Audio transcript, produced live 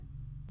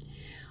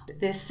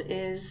This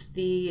is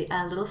the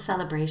little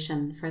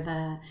celebration for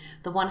the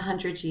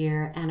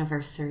 100-year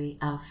anniversary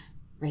of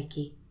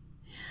Reiki.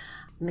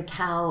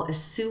 Mikao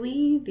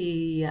Usui,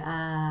 the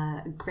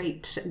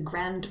great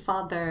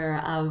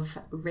grandfather of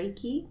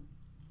Reiki,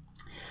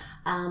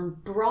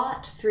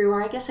 brought through,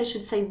 or I guess I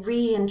should say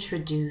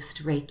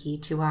reintroduced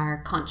Reiki to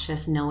our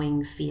conscious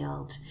knowing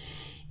field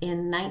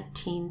in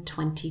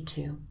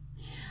 1922.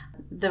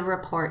 The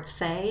reports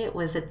say it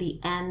was at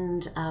the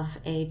end of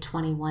a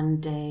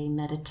 21-day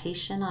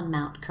meditation on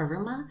Mount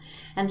Karuma,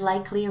 and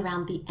likely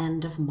around the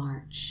end of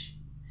March.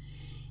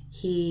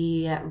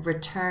 He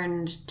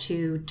returned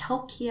to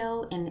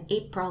Tokyo in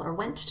April, or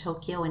went to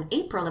Tokyo in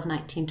April of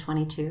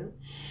 1922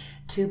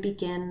 to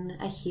begin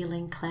a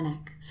healing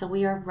clinic. So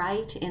we are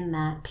right in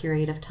that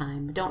period of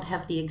time. We don't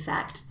have the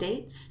exact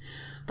dates,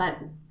 but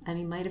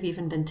might have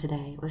even been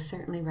today. It was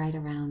certainly right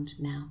around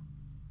now.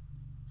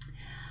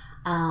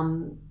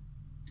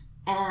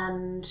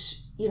 And,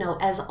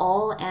 as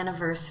all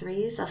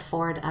anniversaries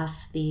afford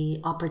us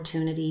the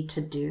opportunity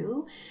to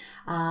do,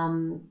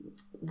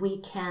 we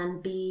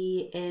can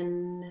be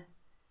in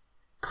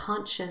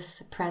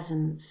conscious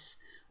presence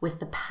with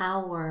the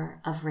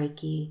power of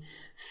Reiki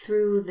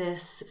through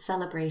this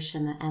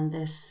celebration and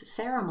this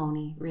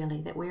ceremony,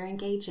 really, that we're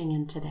engaging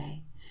in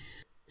today.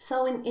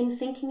 So in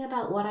thinking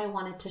about what I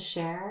wanted to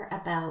share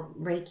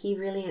about Reiki,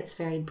 really, it's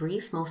very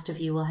brief. Most of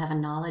you will have a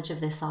knowledge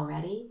of this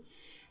already.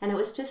 And it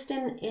was just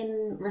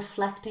in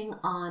reflecting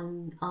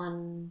on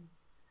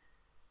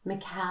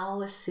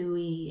Mikao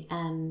Usui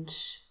and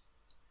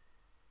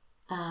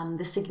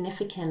the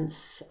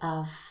significance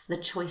of the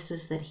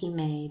choices that he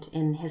made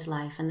in his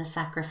life and the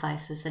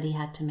sacrifices that he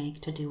had to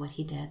make to do what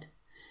he did.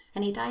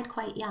 And he died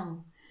quite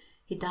young.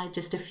 He died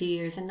just a few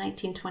years in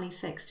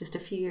 1926, just a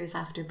few years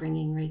after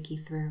bringing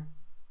Reiki through.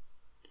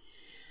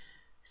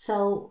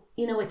 So,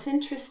 it's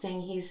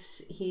interesting. He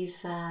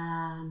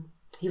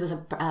was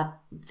a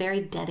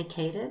very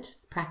dedicated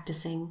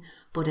practicing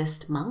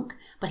Buddhist monk,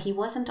 but he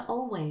wasn't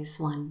always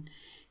one.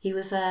 He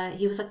was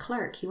a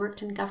clerk. He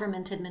worked in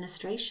government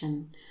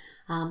administration.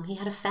 He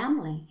had a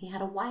family. He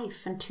had a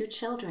wife and 2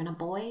 children, a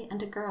boy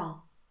and a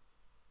girl.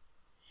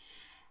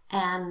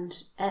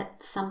 And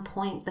at some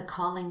point, the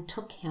calling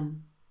took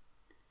him.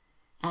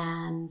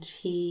 And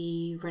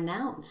he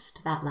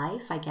renounced that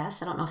life, I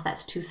guess. I don't know if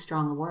that's too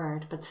strong a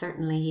word, but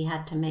certainly he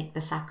had to make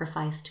the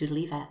sacrifice to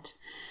leave it.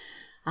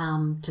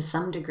 To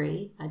some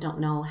degree, I don't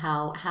know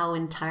how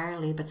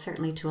entirely, but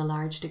certainly to a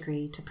large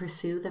degree, to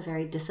pursue the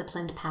very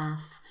disciplined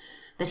path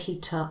that he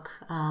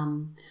took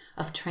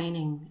of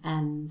training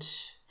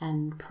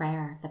and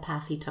prayer, the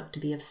path he took to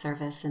be of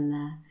service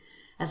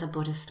as a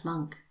Buddhist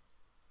monk.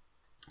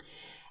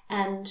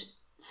 And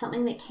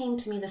something that came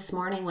to me this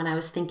morning when I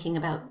was thinking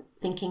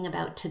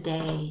about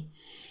today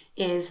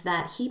is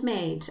that he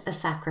made a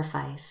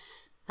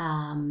sacrifice.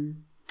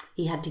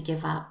 He had to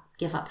give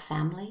up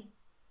family,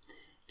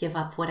 give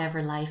up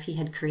whatever life he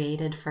had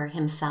created for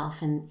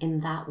himself in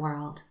that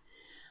world.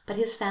 But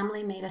his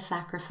family made a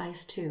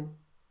sacrifice too.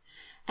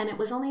 And it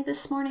was only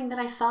this morning that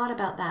I thought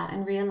about that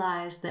and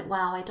realized that,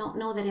 wow, I don't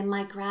know that in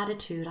my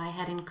gratitude I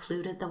had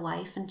included the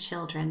wife and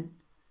children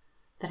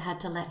that had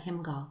to let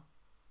him go.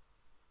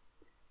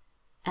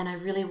 And I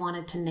really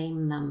wanted to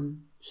name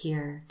them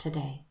here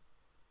today.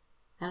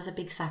 That was a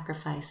big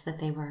sacrifice that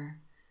they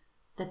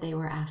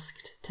were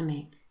asked to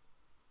make.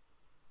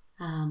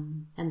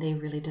 And they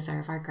really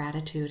deserve our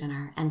gratitude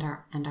and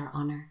our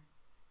honor.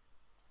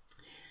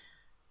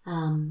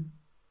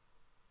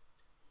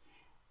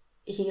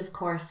 He, of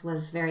course,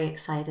 was very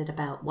excited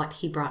about what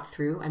he brought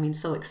through.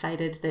 So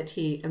excited that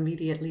he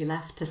immediately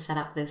left to set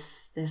up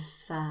this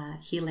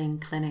healing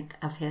clinic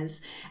of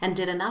his, and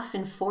did enough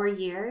in 4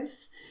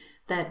 years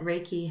that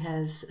Reiki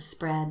has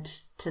spread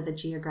to the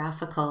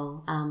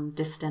geographical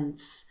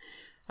distance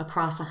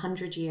across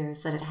 100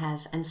 years that it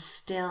has, and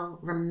still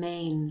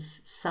remains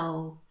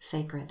so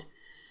sacred.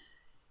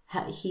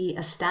 He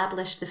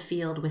established the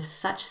field with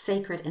such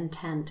sacred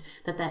intent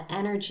that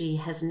energy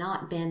has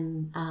not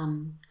been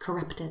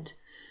corrupted.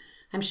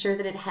 I'm sure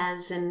that it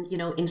has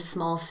in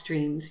small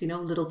streams,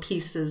 little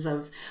pieces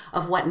of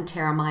what in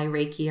Theravada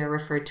Reiki are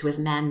referred to as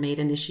man-made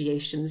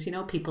initiations,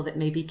 people that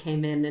maybe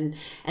came in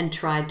and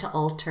tried to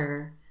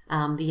alter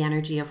the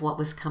energy of what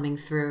was coming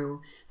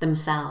through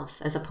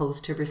themselves, as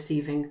opposed to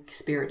receiving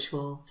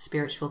spiritual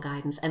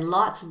guidance. And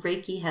lots of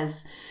Reiki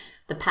has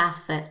the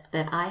path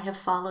that I have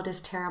followed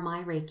is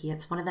Theravada Reiki.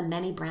 It's one of the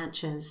many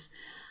branches,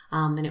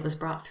 and it was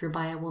brought through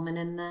by a woman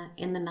in the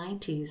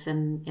 90s,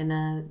 and in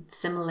a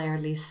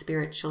similarly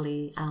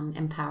spiritually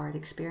empowered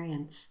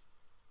experience.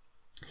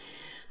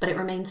 But it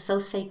remains so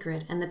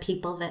sacred, and the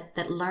people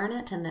that learn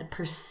it and that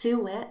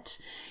pursue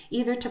it,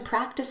 either to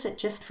practice it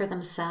just for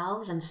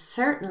themselves, and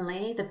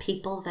certainly the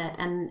people that,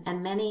 and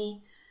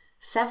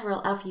several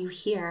of you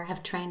here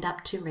have trained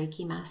up to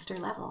Reiki Master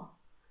level.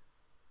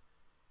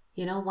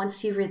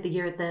 Once you read that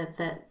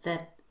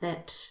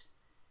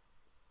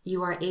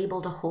you are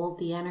able to hold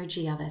the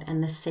energy of it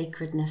and the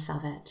sacredness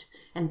of it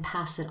and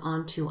pass it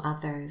on to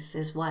others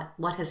is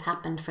what has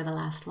happened for the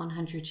last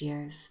 100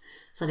 years.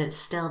 So that it's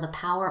still, the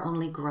power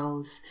only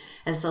grows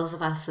as those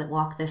of us that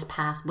walk this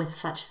path with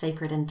such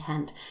sacred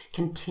intent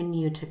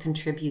continue to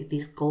contribute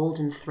these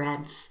golden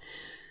threads,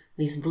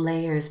 these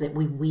layers that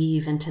we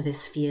weave into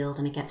this field,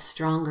 and it gets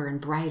stronger and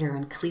brighter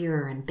and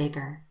clearer and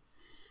bigger.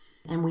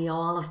 And we owe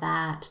all of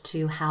that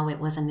to how it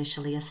was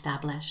initially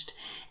established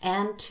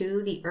and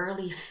to the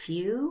early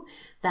few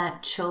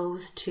that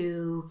chose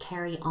to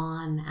carry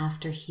on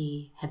after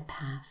he had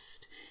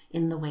passed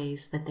in the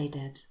ways that they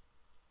did.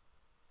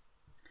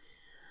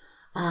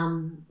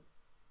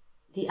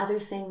 The other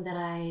thing that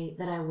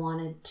I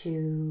wanted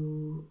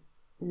to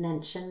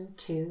mention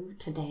too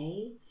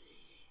today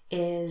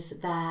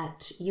is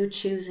that you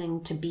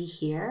choosing to be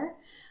here,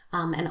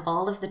 and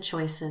all of the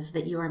choices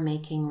that you are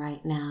making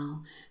right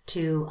now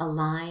to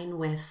align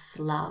with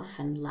love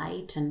and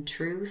light and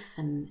truth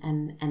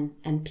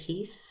and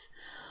peace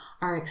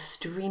are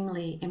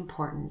extremely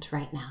important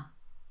right now.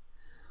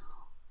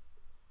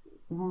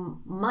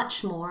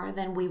 Much more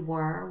than we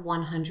were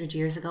 100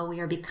 years ago. We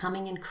are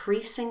becoming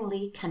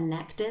increasingly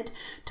connected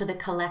to the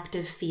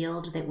collective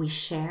field that we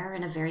share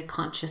in a very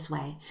conscious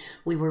way.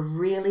 We were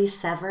really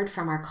severed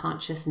from our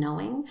conscious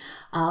knowing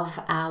of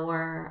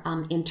our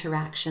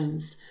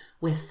interactions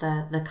with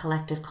the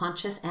collective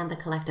conscious and the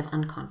collective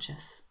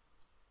unconscious.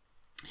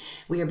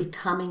 We are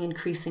becoming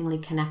increasingly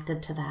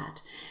connected to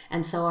that.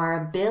 And so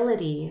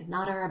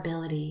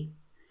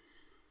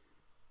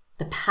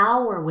the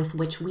power with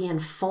which we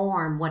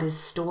inform what is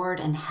stored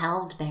and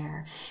held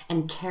there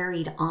and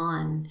carried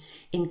on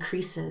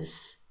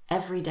increases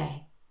every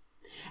day.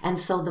 And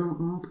so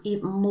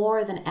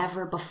more than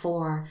ever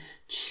before,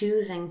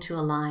 choosing to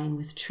align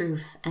with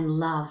truth and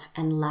love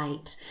and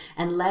light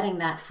and letting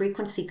that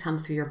frequency come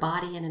through your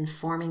body and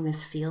informing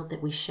this field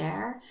that we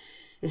share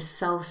is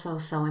so, so,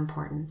 so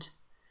important.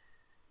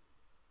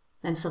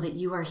 And so that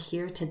you are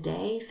here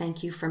today,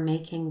 thank you for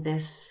making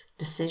this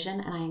decision,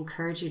 and I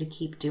encourage you to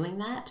keep doing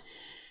that.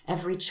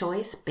 Every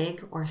choice,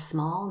 big or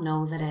small,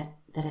 know that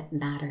it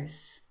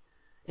matters.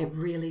 It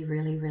really,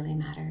 really, really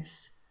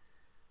matters.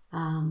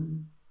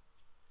 And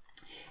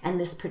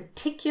this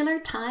particular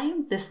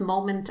time, this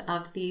moment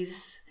of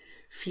these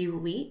few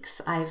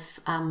weeks, I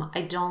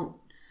don't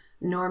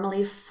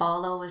normally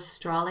follow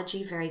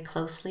astrology very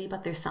closely,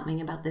 but there's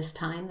something about this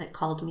time that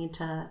called me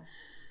to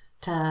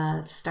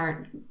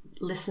start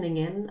listening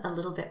in a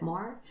little bit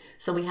more.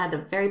 So we had a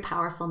very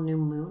powerful new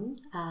moon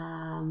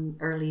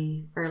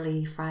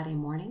early Friday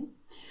morning.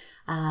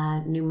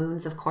 New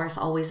moons, of course,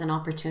 always an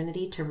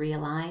opportunity to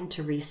realign,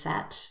 to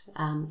reset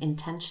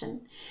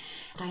intention.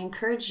 So I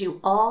encourage you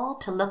all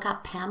to look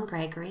up Pam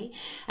Gregory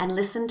and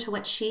listen to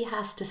what she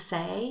has to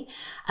say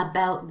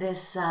about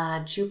this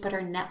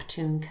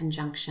Jupiter-Neptune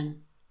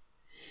conjunction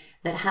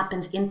that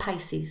happens in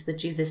Pisces,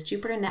 this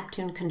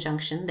Jupiter-Neptune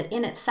conjunction that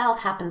in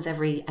itself happens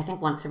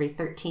once every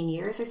 13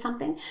 years or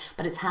something,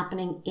 but it's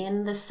happening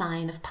in the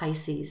sign of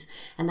Pisces.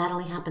 And that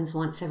only happens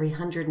once every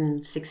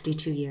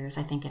 162 years,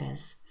 I think it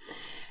is.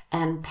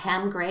 And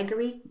Pam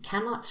Gregory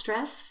cannot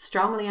stress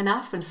strongly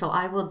enough, and so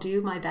I will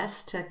do my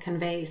best to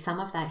convey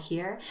some of that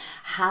here,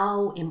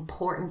 how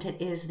important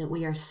it is that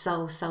we are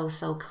so, so,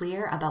 so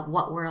clear about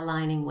what we're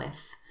aligning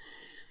with.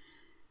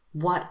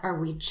 What are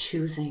we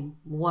choosing?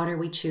 What are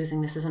we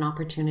choosing? This is an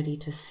opportunity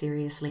to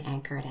seriously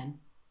anchor it in.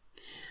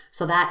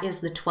 So that is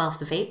the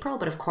 12th of April,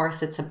 but of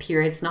course it's a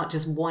period. It's not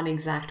just one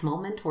exact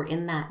moment. We're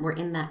in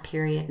that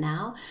period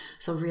now.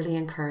 So really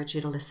encourage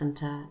you to listen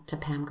to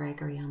Pam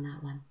Gregory on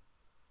that one.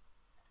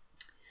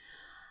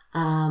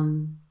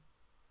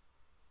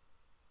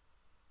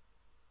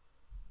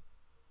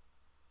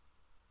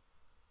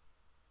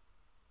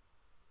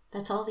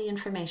 That's all the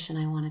information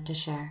I wanted to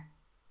share.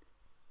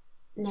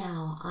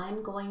 Now,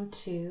 I'm going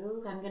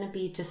to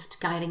be just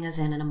guiding us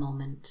in a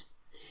moment.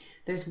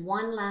 There's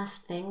one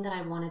last thing that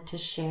I wanted to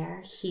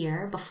share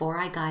here before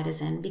I guide us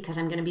in, because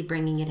I'm going to be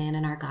bringing it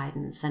in our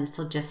guidance. And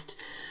so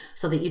just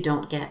so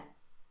that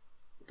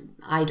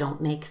I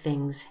don't make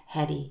things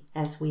heady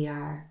as we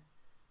are,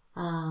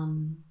 as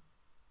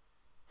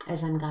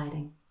I'm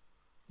guiding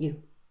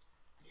you.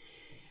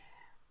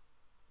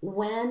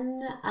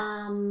 When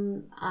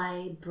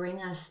I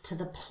bring us to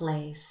the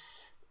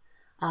place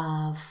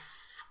of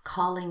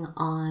calling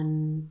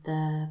on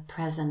the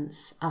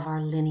presence of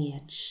our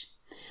lineage,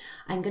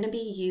 I'm going to be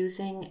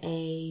using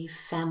a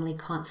family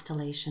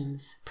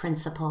constellations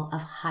principle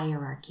of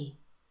hierarchy.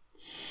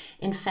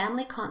 In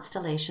family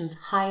constellations,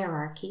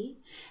 hierarchy,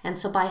 and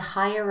so by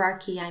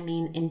hierarchy I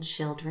mean in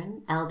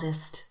children,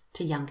 eldest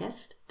to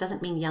youngest.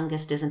 Doesn't mean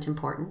youngest isn't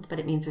important, but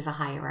it means there's a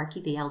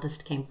hierarchy. The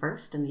eldest came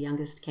first and the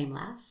youngest came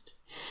last.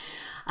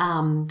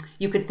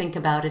 You could think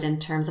about it in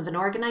terms of an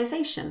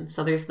organization.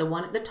 So there's the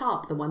one at the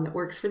top, the one that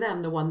works for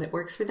them, the one that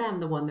works for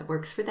them, the one that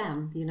works for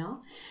them, you know?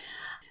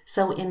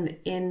 So in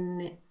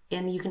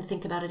you can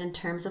think about it in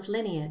terms of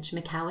lineage.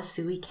 Mikao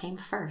Usui came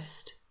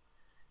first.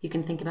 You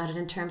can think about it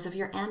in terms of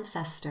your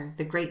ancestor,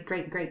 the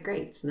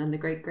great-great-great-greats, and then the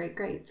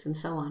great-great-greats, and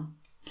so on.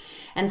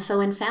 And so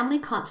in family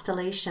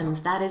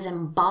constellations, that is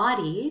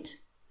embodied.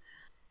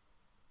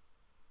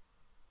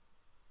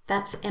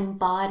 That's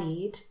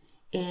embodied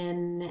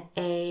in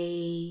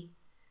a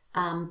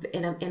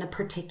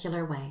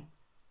particular way.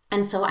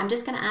 And so I'm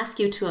just going to ask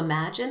you to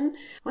imagine,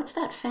 what's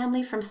that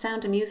family from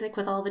Sound of Music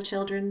with all the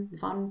children?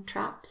 Von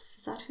Trapps?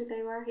 Is that who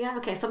they were? Yeah,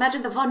 okay. So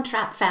imagine the Von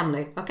Trapp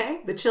family,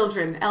 okay? The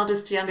children,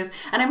 eldest to youngest.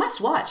 And I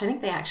must watch. I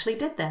think they actually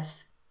did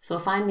this. So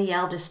if I'm the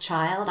eldest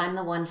child, I'm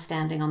the one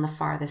standing on the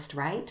farthest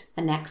right.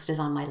 The next is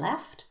on my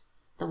left.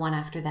 The one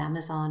after them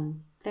is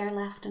on their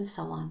left, and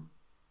so on.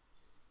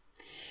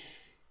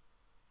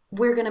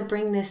 We're going to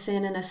bring this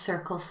in a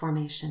circle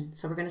formation.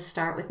 So we're going to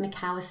start with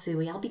Mikao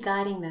Usui. I'll be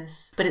guiding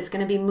this, but it's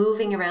going to be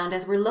moving around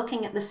as we're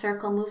looking at the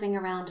circle, moving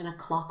around in a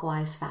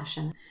clockwise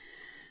fashion.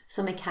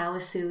 So Mikao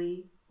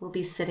Usui will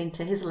be sitting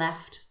to his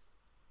left,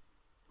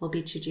 will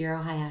be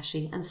Chujiro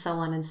Hayashi, and so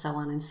on and so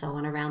on and so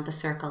on around the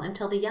circle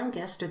until the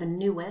youngest or the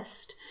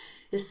newest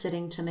is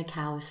sitting to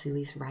Mikao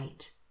Usui's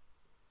right.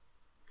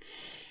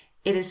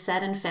 It is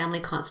said in family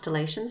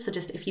constellations, so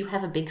just if you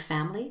have a big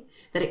family,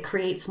 that it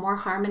creates more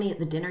harmony at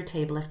the dinner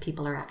table if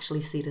people are actually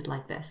seated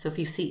like this. So if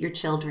you seat your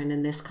children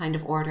in this kind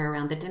of order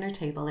around the dinner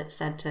table, it's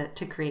said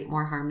to create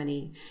more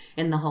harmony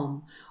in the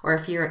home. Or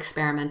if you're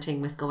experimenting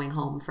with going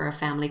home for a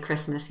family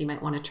Christmas, you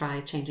might want to try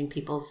changing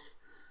people's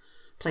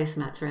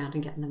placemats around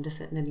and getting them to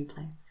sit in a new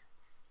place.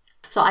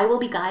 So I will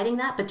be guiding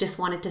that, but just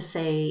wanted to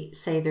say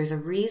there's a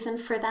reason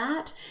for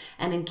that.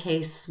 And in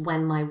case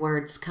when my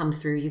words come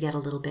through, you get a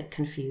little bit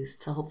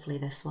confused. So hopefully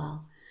this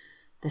will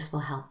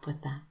help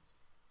with that.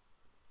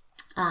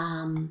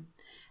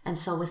 And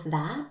so with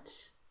that,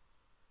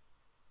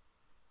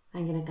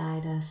 I'm going to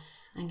guide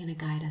us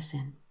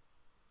in.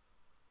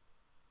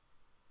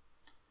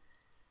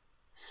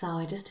 So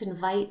I just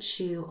invite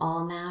you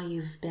all now,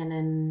 you've been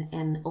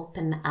in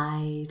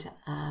open-eyed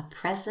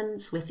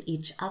presence with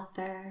each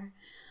other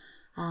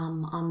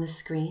on the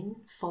screen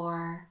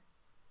for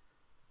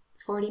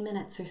 40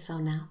 minutes or so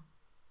now.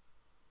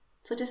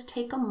 So just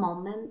take a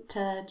moment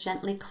to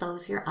gently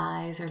close your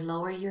eyes or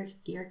lower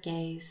your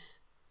gaze,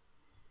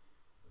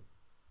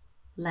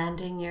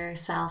 landing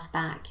yourself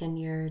back in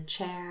your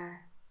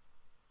chair,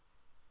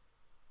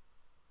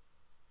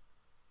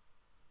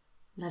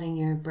 letting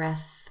your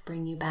breath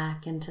bring you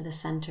back into the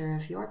center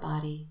of your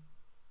body.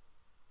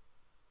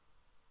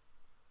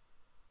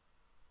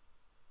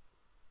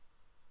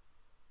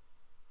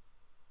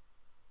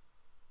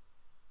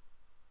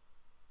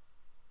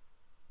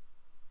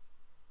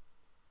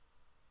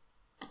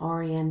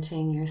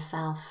 Orienting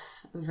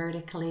yourself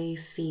vertically,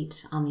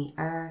 feet on the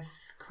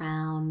earth,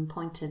 crown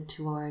pointed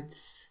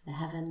towards the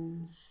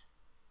heavens.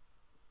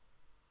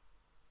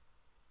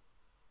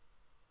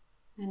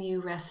 And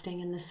you resting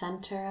in the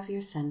center of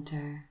your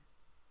center.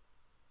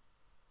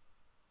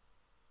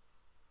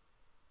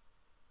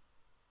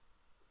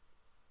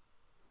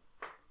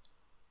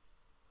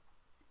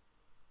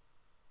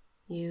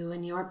 You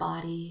and your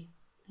body,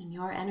 in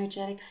your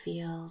energetic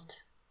field,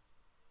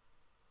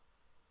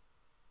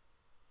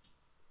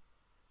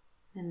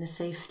 in the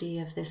safety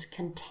of this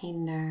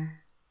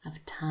container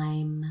of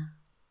time.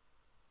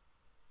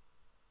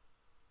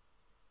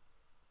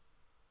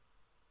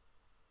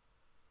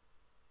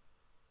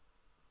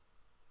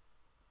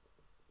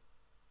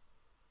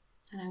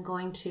 And I'm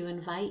going to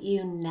invite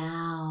you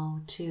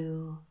now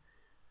to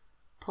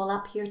pull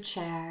up your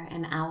chair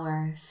in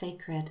our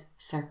sacred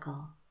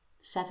circle.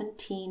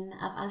 17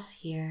 of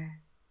us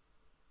here,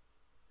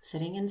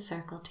 sitting in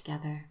circle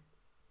together.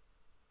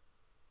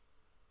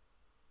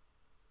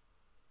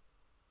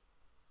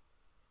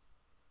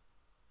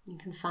 You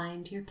can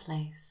find your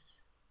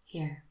place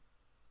here.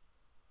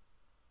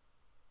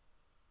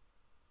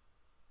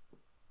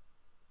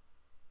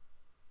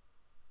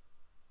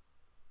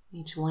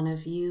 Each one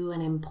of you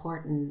an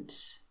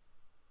important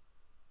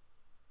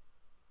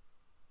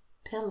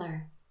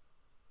pillar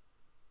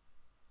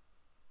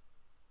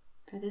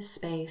for this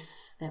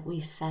space that we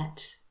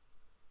set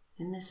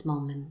in this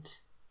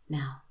moment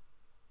now.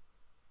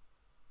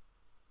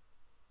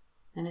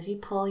 And as you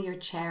pull your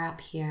chair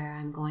up here,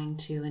 I'm going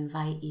to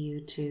invite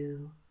you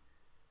to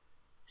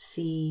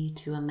see,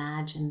 to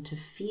imagine, to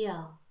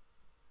feel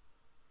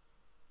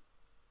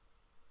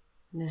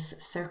this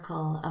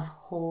circle of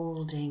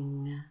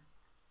holding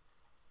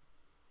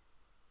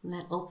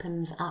that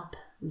opens up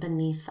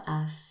beneath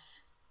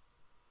us.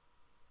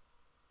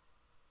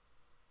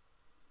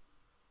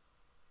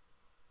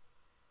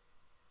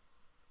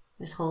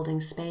 This holding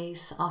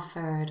space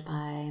offered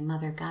by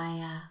Mother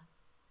Gaia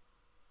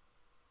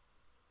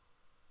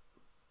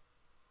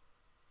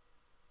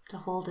to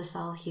hold us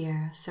all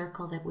here, a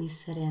circle that we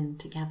sit in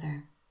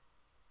together.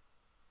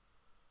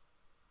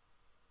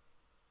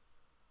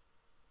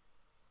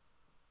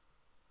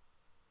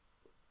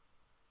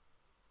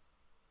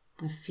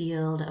 A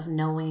field of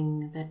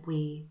knowing that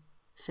we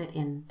sit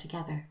in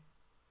together.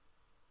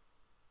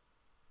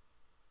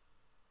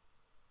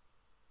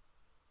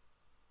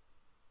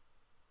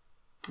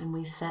 And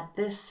we set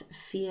this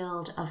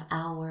field of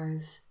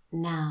ours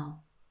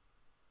now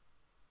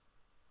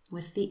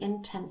with the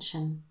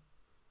intention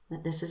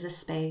that this is a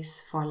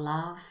space for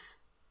love,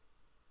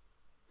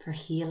 for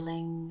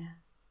healing,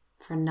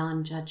 for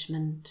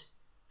non-judgment,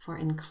 for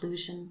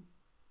inclusion,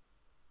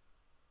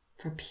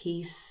 for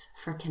peace,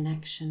 for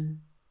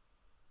connection,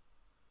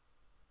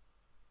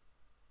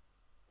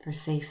 for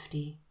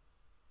safety.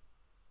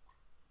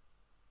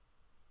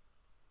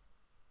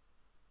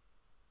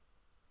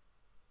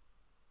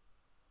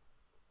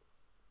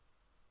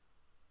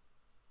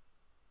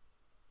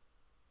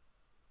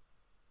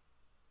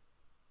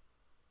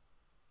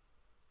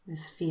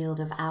 This field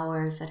of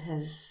ours that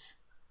has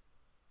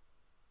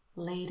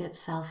laid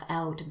itself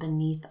out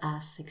beneath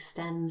us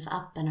extends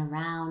up and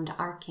around,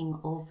 arcing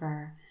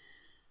over,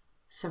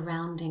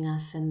 surrounding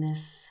us in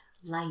this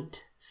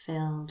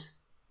light-filled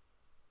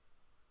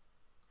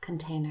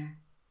container.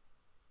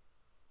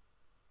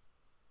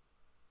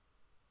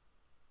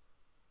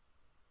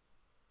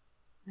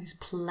 There's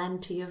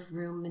plenty of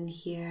room in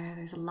here.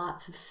 There's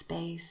lots of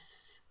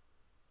space.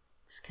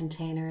 This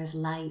container is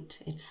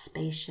light, it's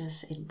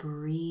spacious, it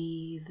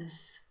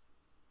breathes.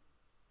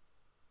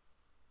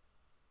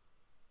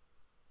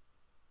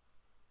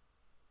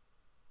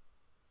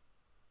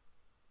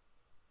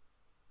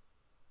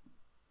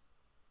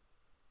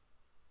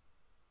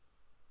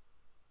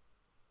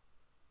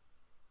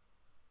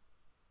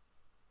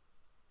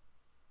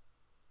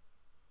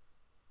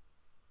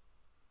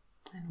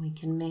 And we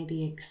can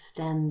maybe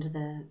extend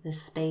the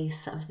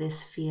space of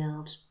this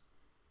field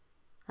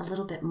a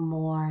little bit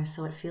more,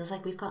 so it feels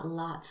like we've got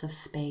lots of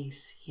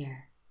space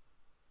here.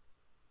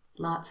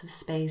 Lots of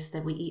space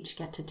that we each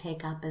get to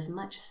take up as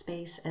much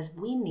space as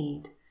we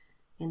need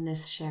in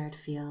this shared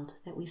field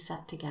that we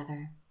set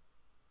together.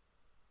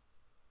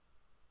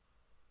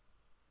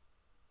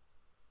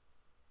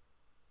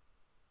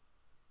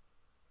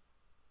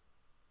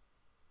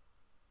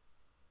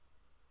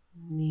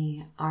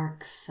 The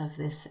arcs of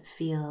this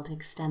field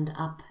extend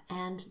up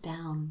and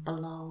down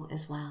below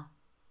as well.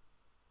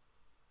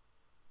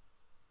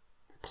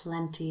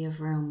 Plenty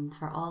of room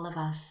for all of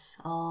us,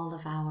 all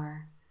of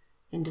our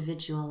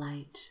individual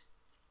light,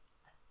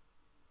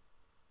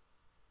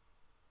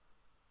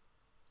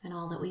 and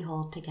all that we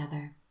hold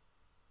together.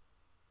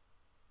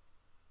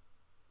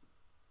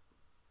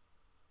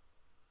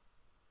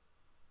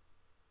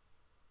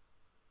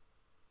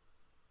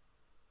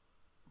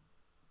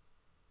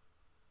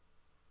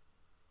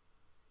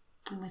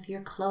 And with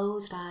your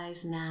closed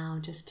eyes now,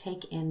 just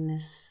take in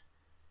this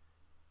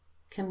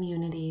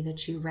community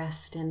that you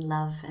rest in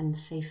love and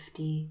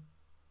safety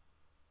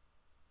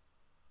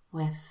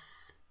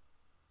with.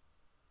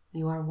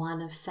 You are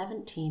one of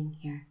 17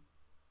 here.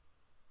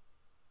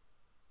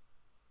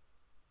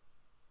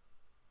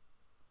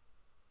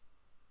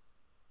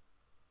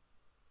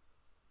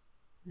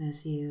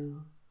 As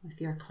you,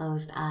 with your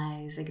closed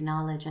eyes,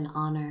 acknowledge and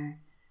honor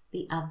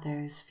the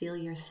others, feel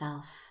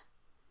yourself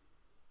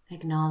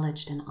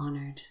acknowledged and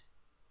honored.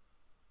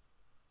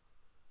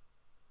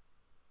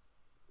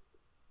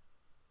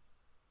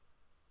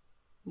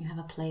 You have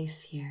a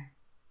place here.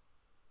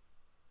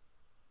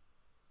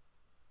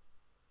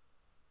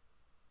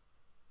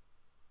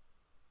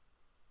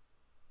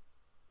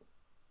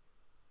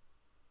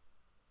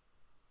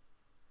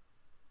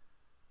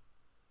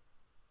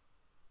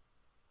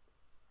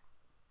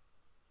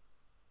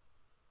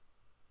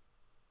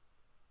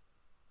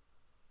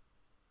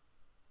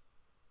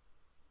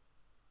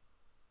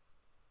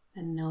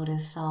 And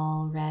notice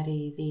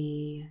already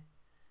the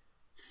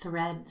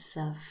threads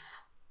of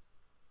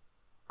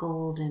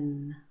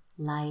golden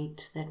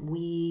light that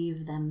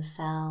weave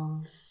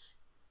themselves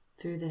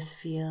through this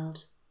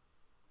field,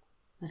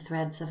 the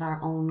threads of our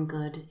own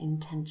good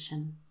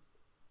intention.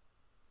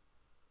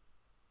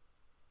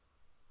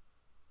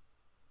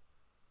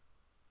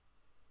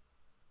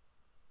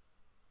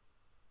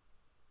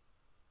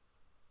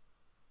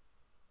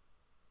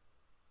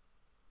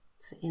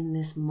 So in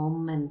this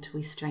moment,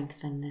 we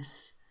strengthen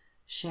this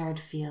shared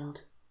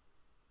field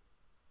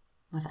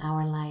with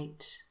our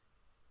light,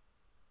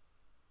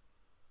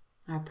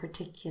 our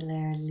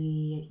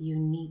particularly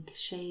unique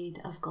shade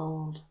of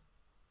gold.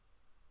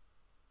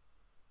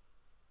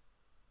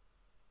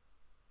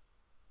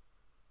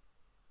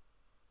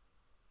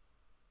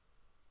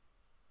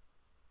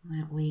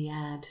 That we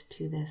add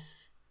to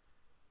this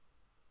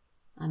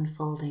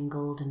unfolding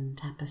golden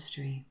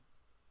tapestry.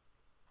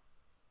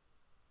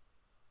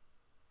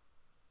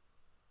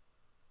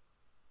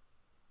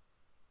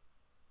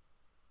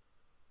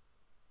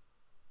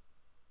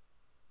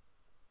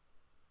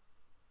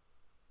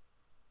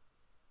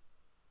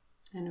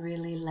 And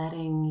really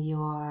letting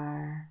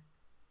your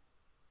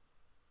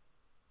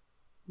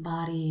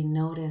body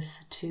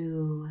notice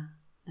too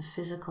the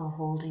physical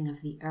holding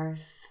of the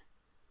earth.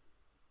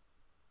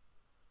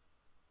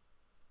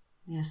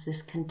 Yes,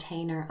 this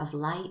container of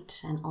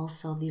light, and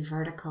also the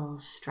vertical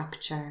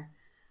structure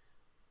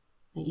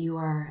that you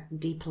are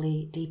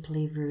deeply,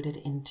 deeply rooted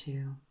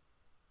into.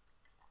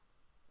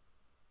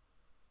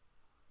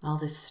 All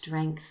the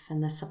strength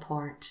and the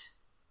support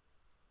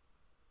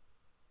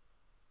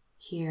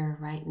here,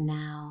 right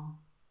now,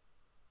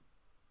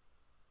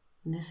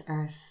 in this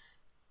earth.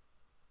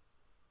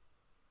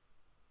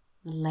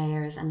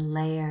 layers and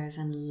layers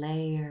and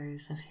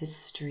layers of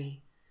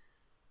history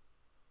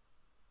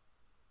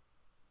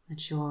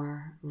that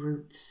your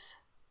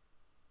roots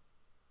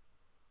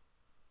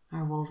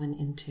are woven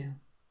into.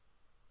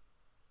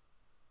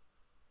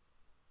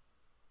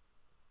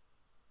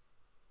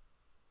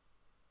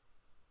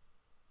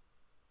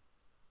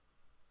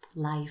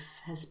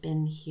 Life has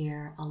been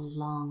here a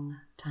long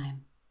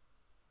time.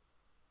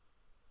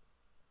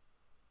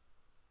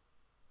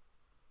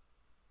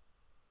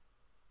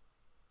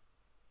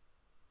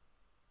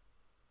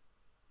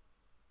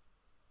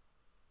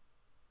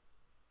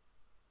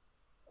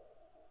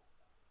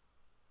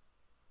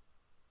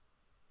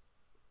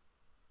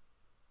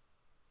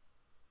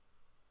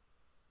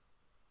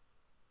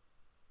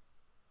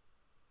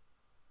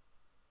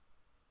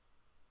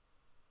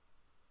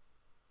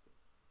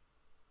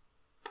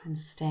 And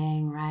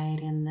staying right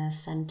in the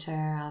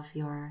center of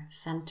your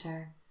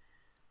center,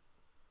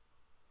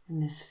 in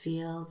this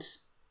field,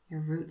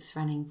 your roots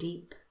running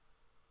deep.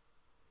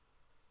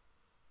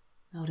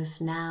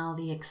 Notice now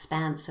the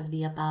expanse of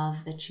the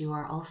above that you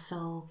are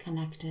also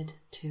connected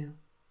to.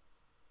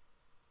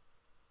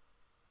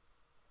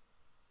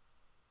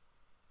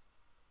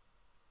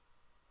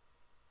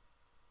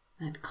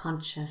 That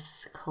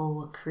conscious,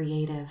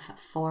 co-creative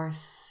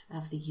force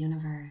of the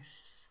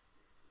universe.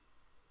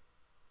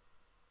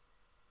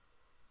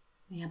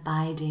 The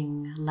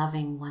abiding,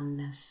 loving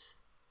oneness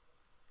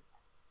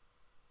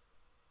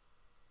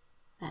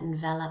that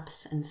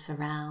envelops and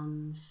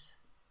surrounds,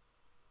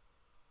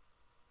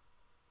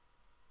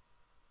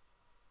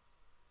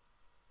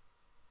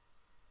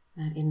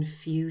 that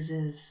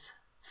infuses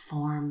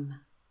form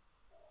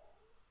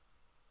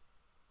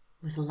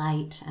with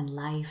light and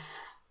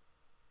life.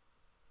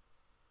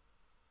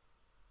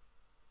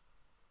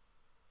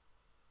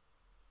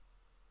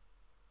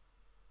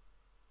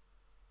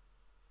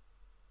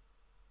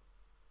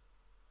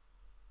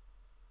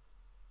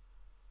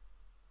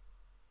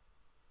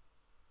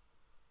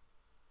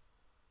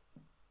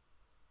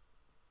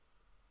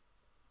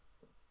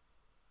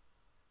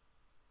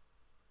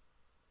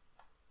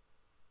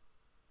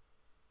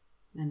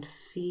 And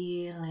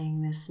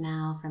feeling this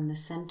now from the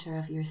center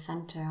of your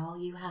center, all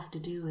you have to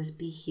do is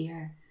be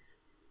here.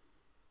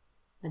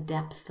 The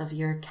depth of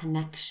your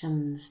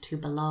connections to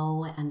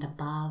below and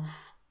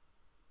above.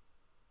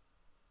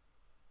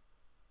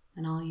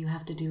 And all you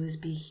have to do is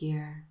be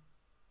here.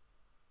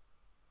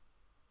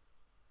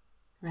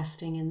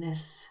 Resting in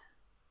this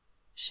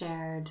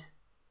shared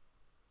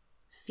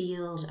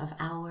field of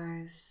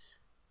ours.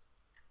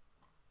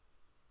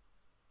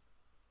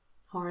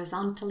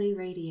 Horizontally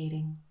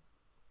radiating.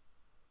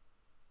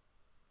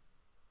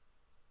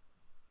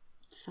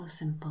 So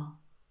simple.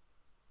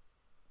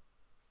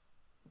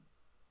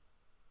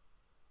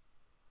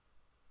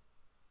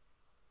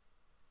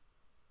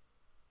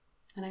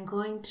 And I'm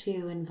going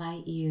to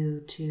invite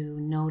you to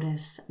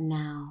notice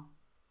now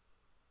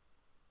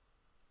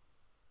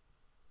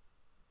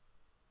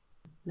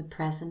the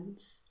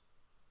presence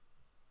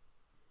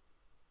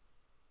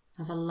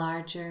of a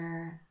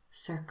larger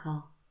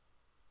circle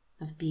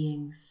of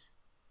beings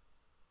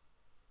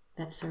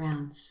that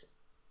surrounds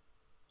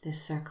this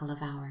circle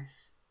of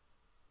ours.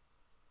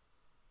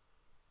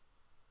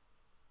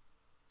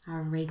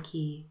 Our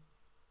Reiki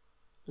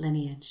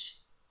lineage.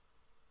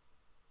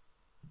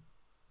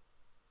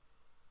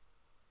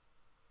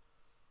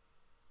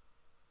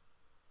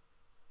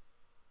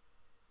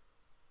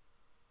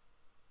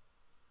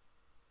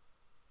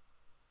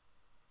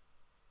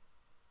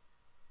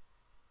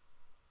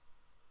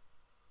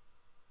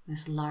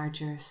 This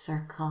larger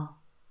circle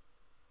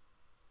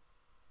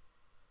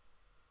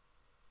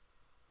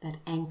that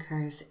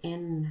anchors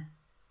in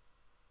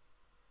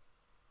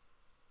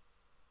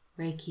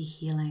Reiki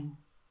healing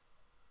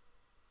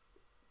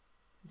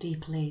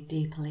deeply,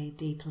 deeply,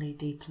 deeply,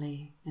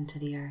 deeply into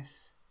the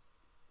earth.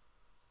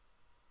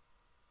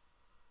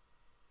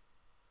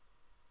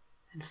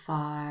 And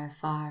far,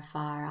 far,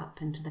 far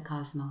up into the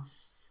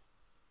cosmos.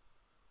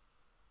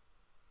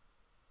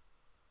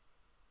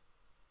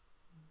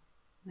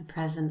 The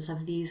presence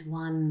of these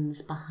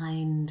ones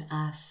behind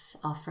us,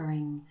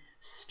 offering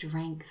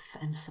strength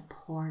and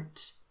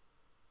support,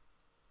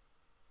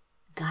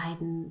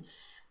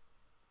 guidance,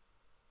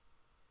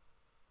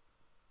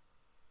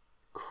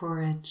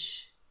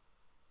 courage,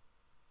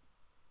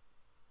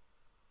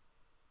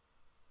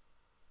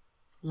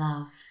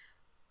 love.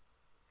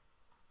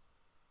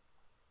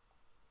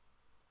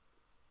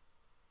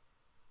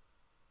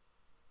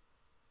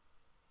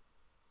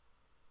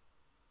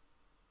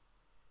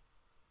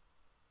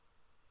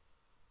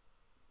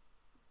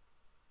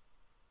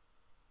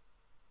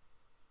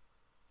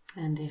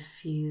 And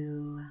if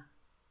you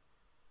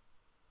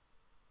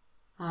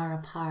are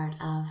a part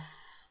of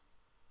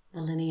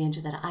the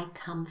lineage that I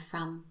come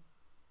from,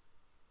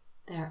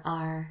 there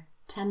are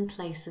 10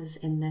 places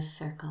in this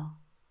circle,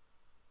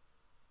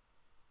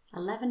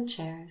 11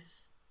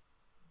 chairs,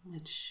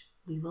 which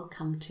we will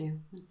come to,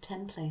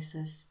 10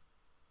 places.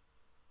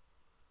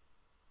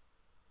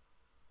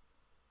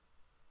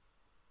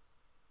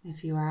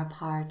 If you are a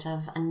part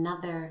of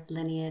another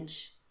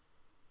lineage,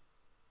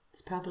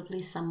 It's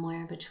probably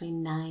somewhere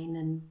between 9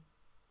 and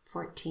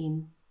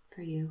 14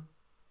 for you.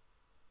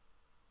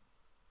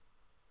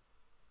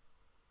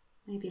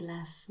 Maybe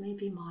less,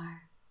 maybe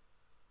more.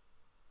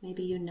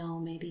 Maybe you know,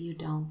 maybe you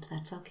don't.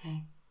 That's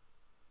okay.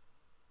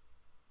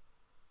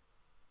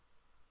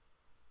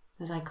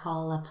 As I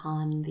call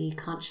upon the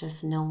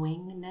conscious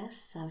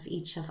knowingness of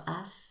each of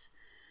us,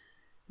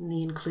 and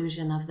the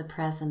inclusion of the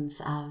presence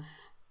of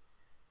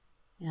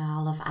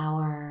all of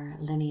our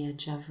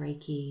lineage of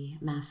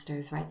Reiki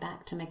Masters, right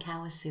back to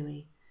Mikao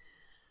Usui,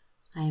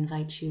 I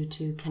invite you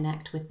to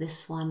connect with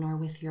this one or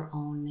with your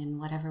own in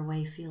whatever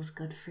way feels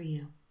good for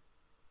you.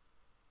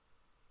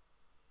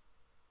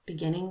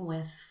 Beginning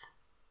with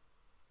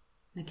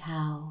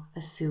Mikao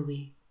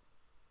Usui.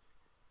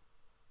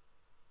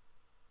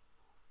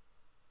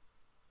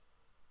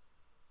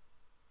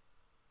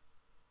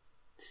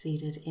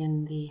 Seated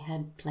in the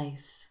head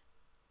place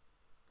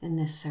in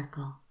this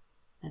circle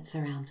that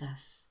surrounds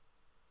us.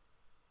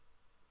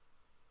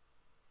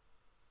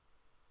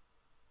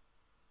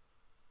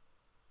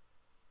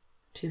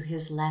 To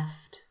his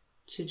left,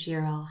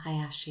 Chujiro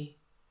Hayashi.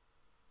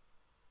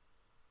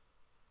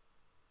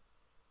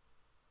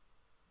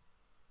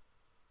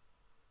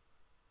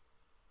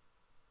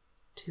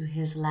 To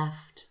his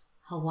left,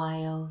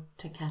 Hawayo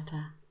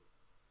Taketa.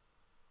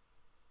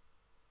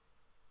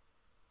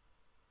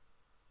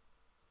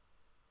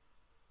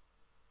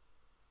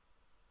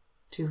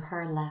 To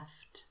her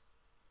left,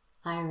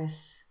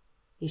 Iris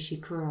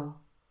Ishikuro.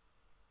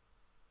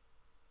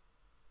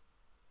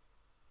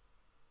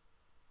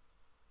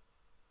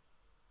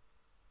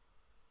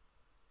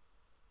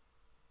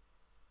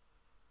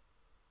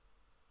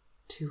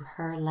 To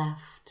her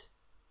left,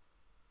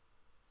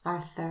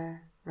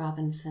 Arthur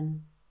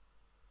Robinson.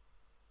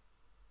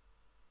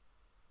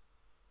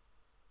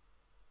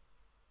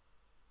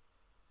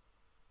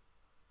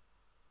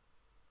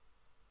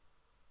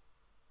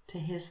 To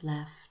his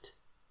left,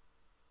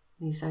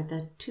 these are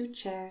the two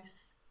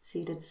chairs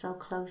seated so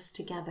close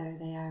together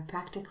they are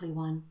practically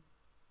one.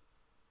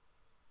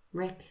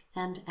 Rick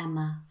and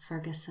Emma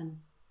Ferguson.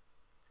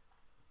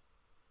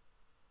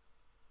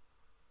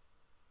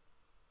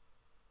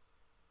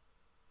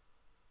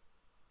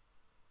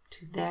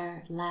 To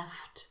their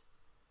left,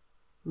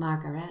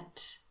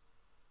 Margaret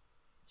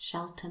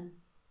Shelton.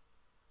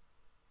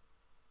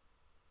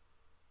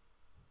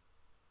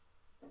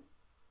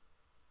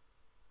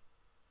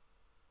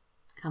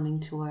 Coming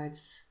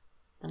towards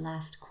the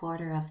last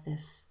quarter of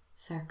this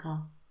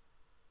circle,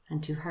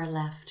 and to her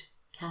left,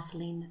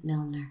 Kathleen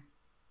Milner,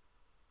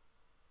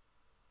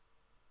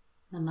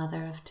 the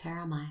mother of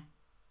Teramai.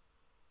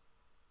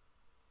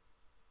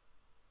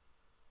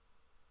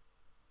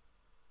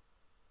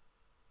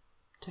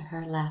 To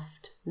her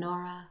left,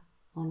 Nora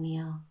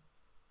O'Neill.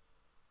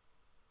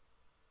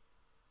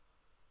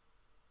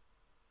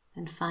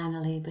 And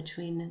finally,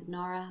 between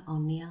Nora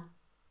O'Neill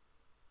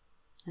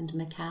and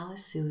Mikao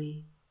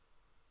Usui,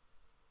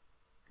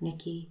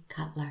 Nikki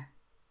Cutler.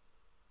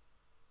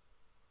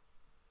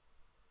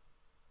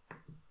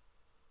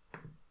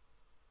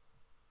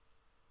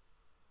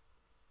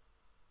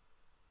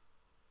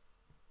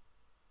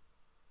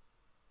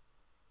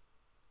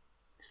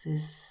 This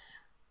is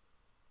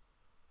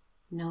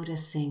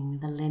noticing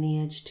the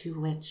lineage to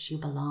which you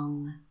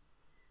belong.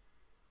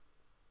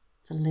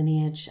 It's a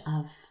lineage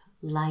of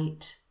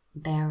light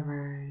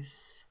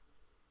bearers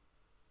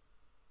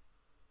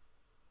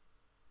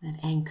that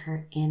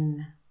anchor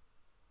in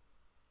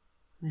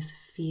this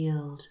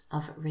field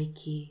of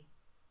Reiki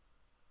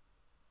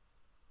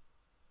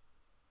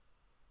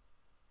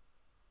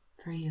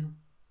for you,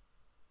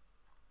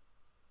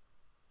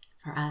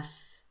 for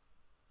us,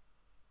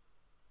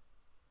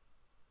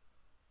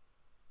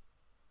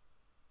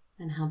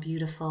 and how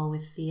beautiful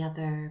with the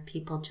other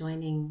people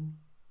joining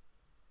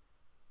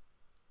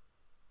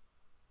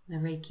the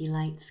Reiki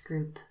Lights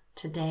group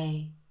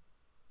today.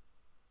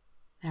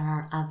 There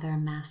are other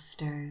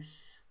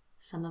masters,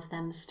 some of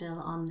them still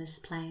on this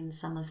plane,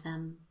 some of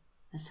them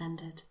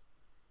ascended,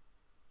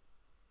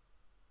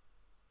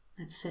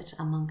 that sit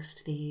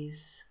amongst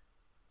these,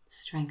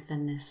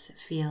 strengthen this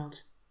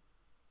field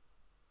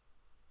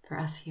for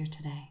us here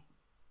today.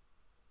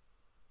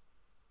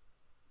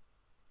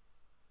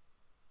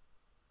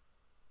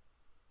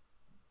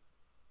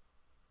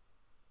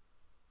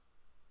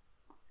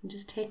 And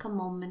just take a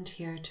moment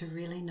here to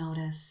really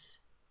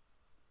notice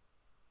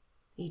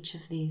each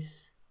of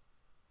these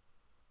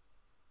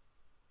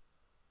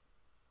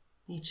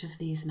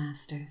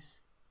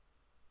masters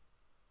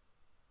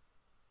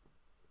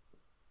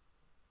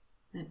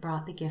that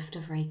brought the gift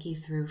of Reiki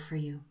through for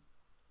you.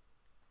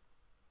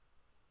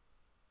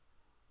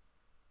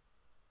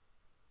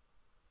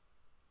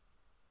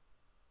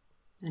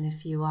 And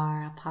if you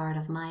are a part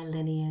of my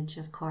lineage,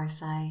 of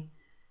course, I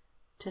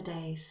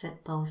today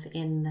sit both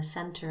in the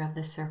center of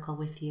the circle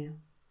with you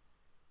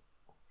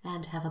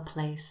and have a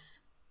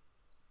place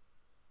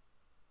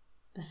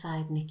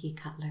beside Nikki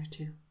Cutler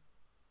too.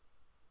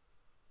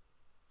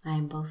 I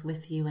am both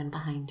with you and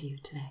behind you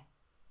today.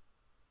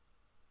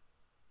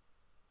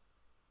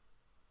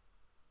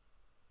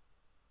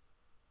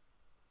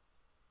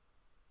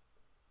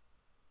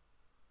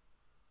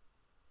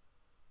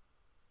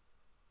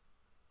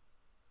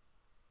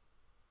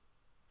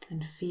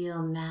 And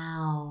feel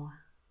now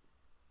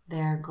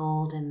their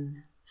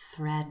golden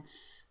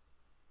threads,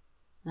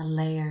 the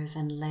layers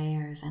and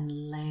layers and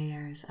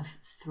layers of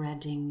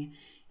threading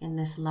in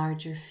this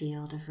larger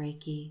field of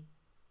Reiki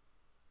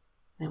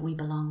that we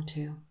belong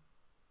to.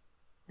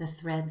 The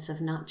threads of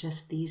not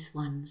just these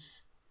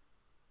ones,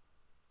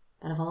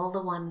 but of all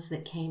the ones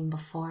that came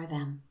before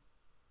them,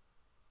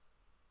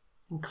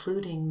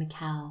 including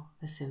Mikao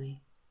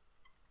Usui,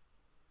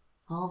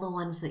 all the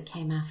ones that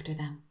came after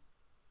them.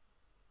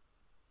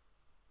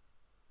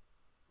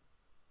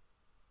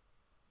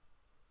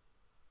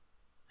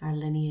 Our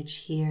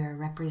lineage here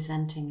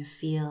representing a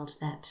field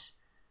that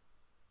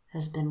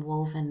has been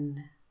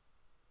woven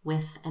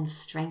with and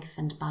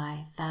strengthened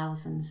by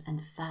thousands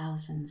and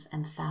thousands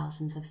and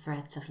thousands of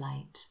threads of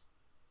light.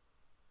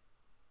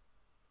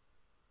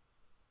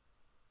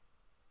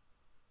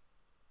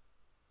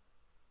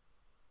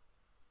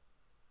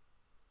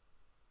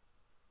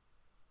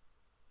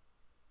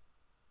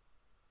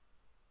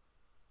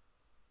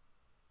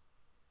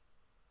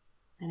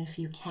 And if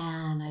you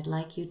can, I'd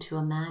like you to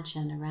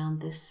imagine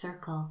around this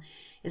circle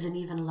is an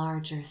even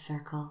larger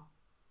circle.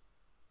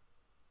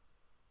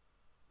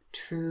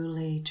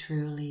 Truly,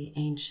 truly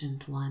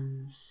ancient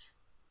ones.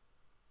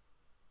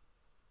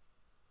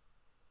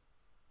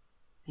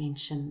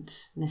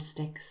 Ancient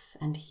mystics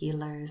and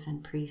healers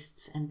and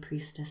priests and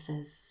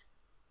priestesses.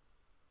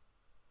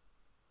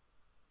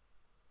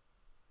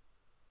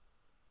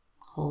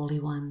 Holy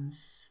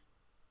ones.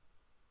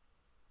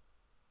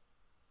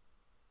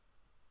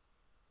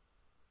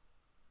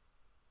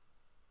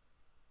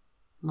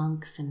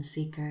 Monks and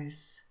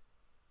seekers,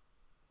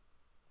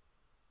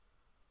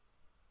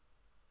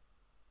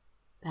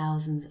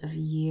 thousands of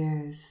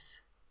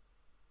years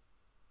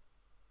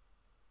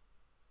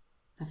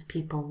of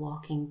people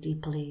walking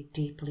deeply,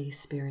 deeply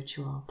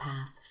spiritual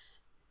paths.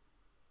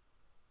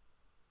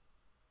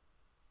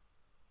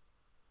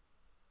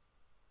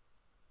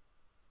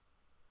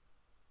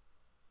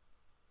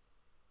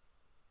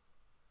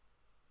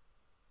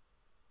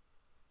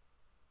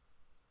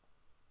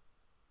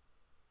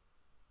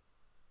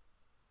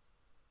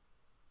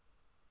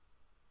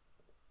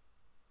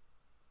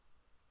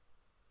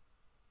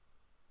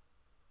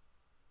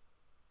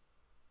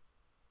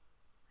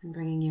 And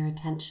bringing your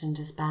attention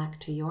just back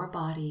to your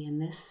body in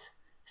this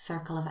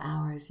circle of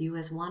hours, you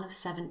as one of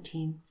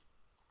 17.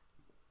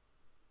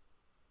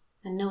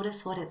 And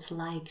notice what it's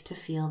like to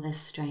feel this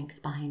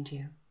strength behind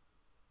you.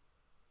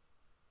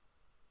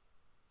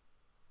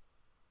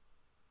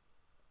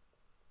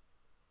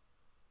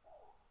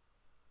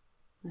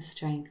 The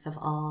strength of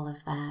all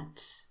of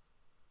that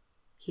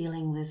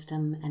healing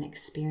wisdom and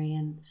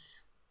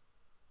experience.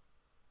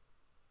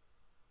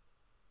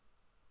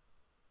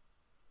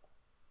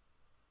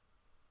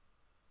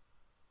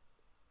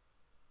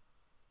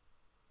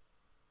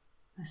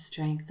 The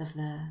strength of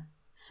the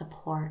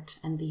support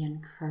and the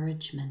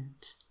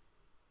encouragement,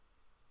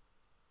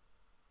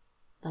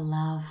 the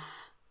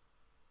love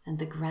and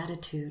the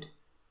gratitude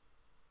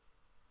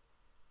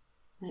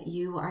that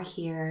you are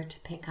here to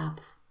pick up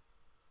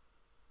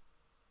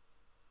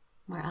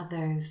where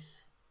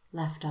others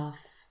left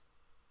off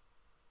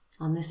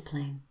on this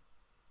plane.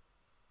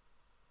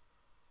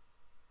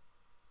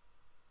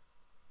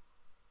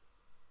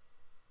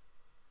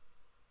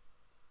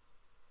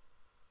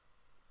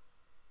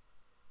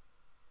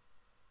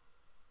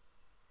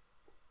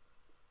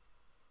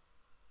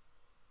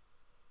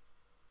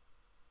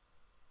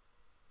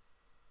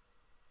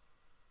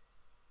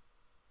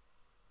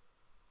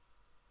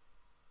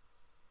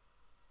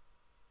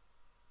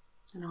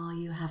 And all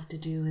you have to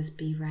do is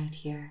be right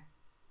here.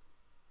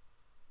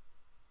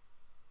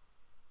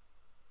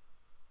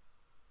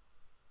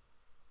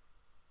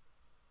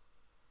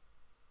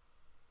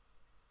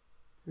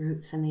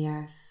 Roots in the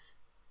earth,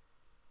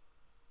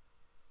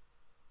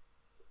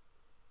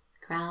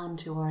 crown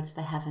towards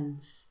the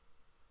heavens,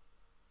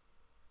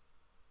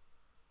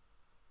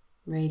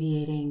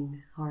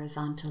 radiating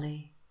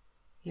horizontally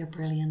your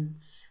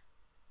brilliance.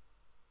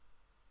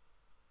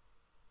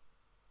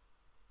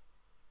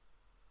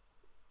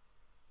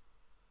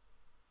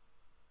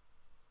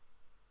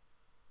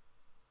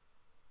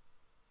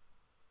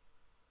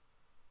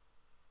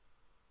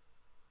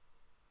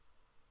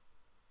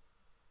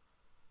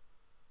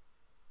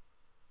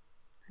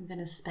 I'm going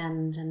to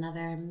spend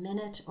another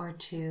minute or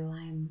two.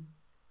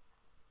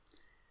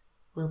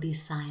 Will be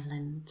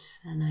silent,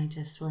 and I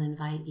just will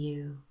invite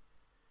you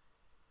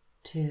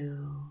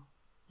to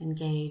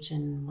engage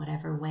in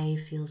whatever way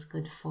feels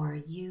good for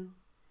you,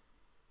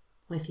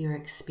 with your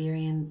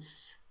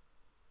experience,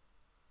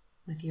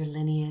 with your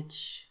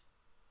lineage,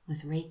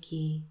 with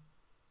Reiki,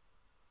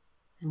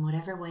 in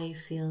whatever way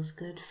feels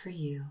good for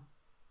you,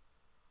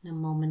 in a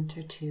moment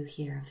or two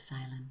here of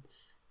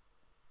silence.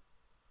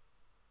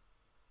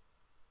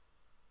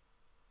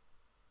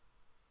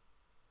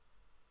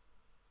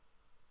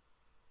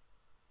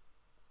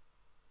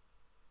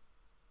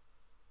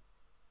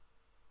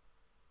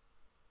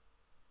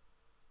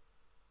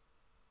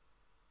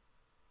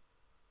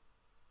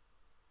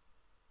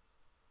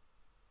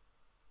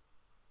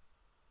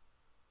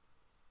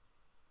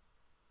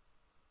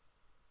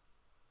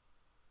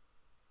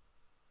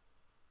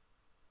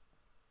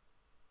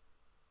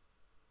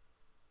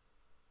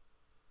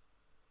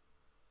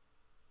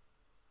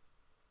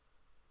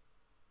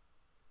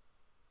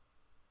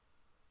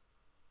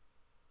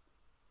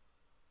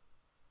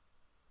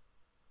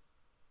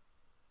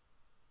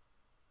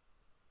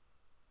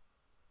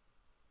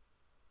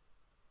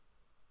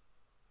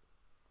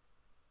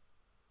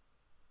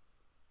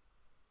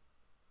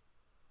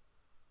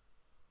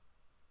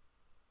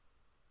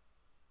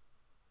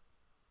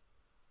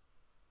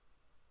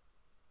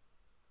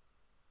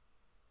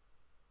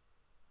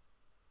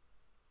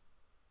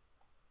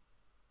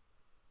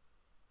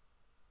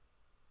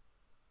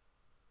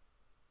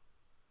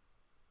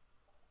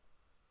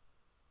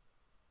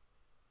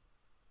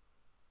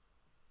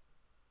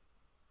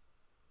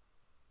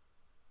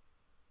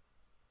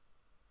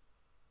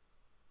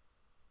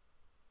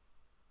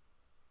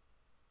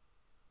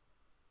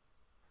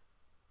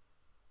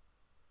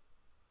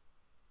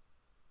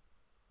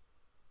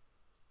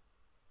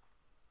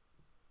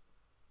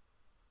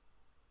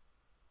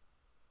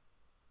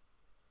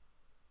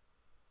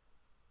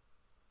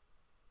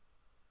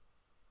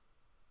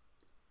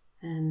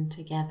 And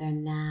together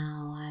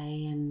now, I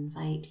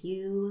invite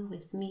you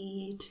with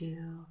me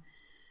to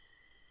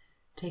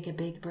take a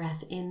big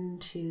breath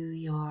into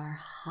your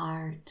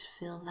heart.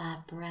 Fill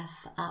that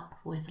breath up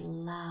with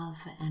love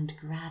and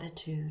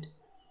gratitude.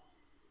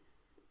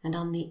 And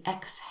on the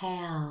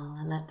exhale,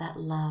 let that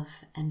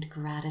love and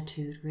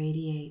gratitude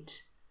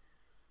radiate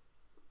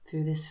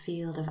through this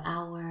field of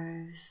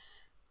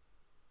ours,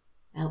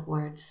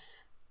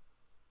 outwards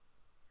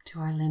to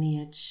our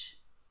lineage,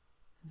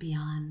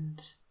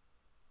 beyond.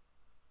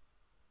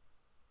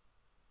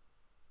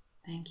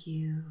 Thank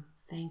you,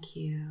 thank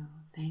you,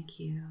 thank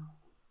you.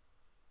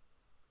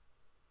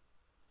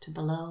 To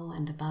below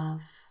and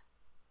above.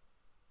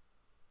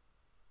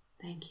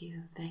 Thank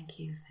you, thank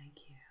you, thank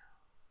you.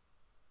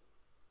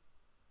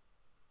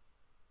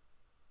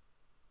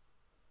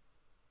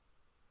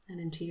 And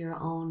into your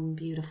own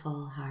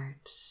beautiful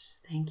heart.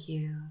 Thank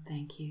you,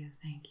 thank you,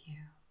 thank you.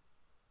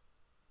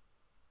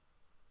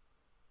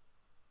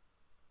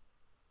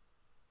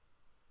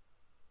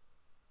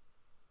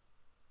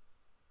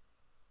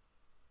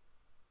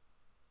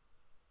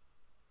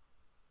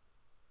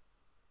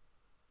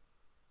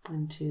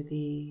 Into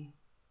the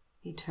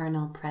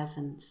eternal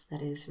presence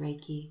that is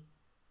Reiki,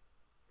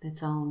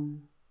 its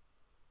own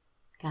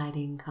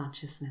guiding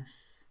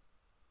consciousness,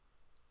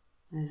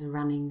 is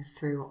running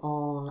through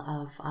all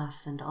of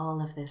us and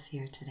all of this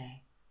here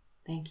today.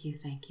 Thank you,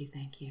 thank you,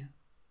 thank you.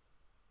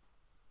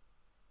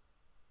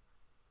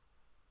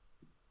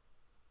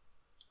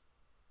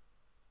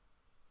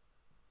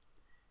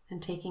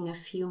 And taking a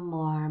few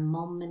more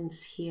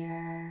moments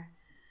here,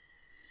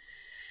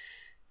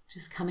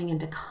 just coming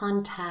into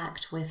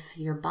contact with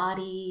your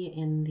body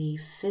in the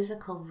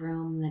physical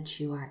room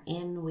that you are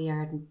in. We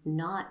are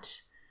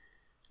not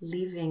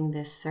leaving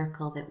this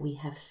circle that we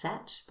have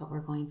set, but we're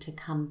going to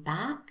come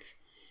back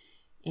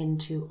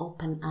into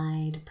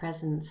open-eyed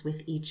presence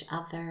with each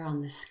other on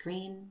the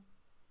screen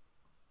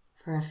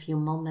for a few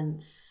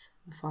moments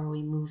before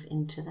we move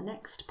into the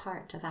next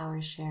part of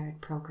our shared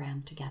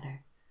program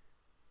together.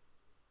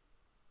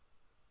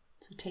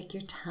 So take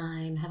your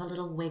time, have a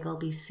little wiggle,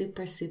 be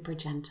super, super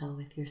gentle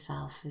with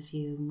yourself as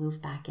you move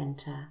back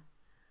into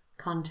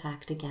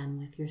contact again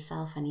with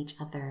yourself and each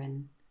other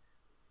in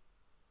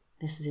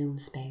this Zoom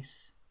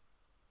space.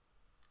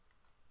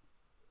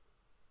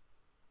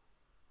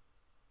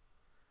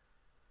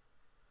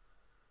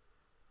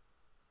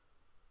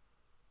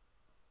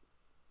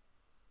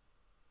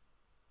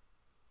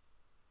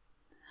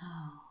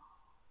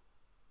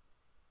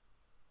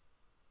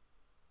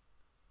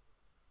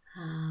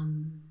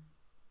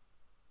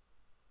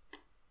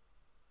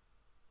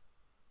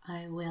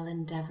 I will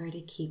endeavor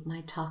to keep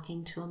my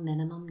talking to a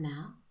minimum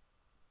now.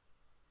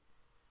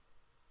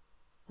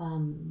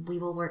 We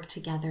will work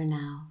together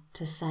now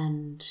to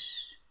send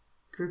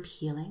group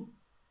healing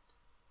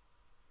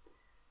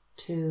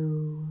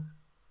to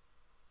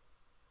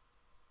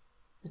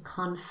the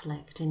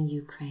conflict in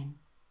Ukraine.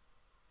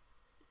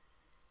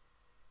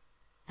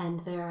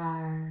 And there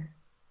are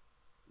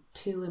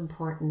two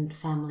important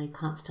family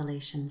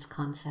constellations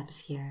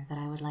concepts here that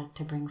I would like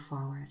to bring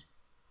forward.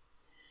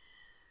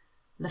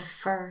 The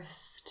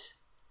first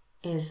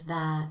is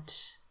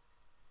that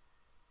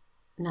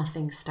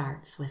nothing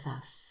starts with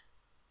us.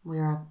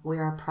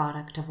 We're a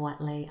product of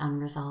what lay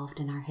unresolved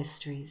in our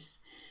histories,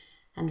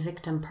 and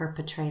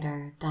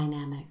victim-perpetrator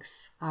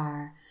dynamics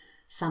are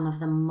some of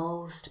the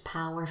most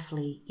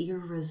powerfully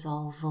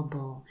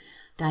irresolvable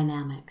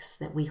dynamics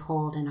that we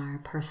hold in our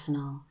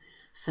personal,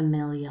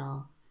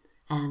 familial,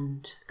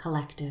 and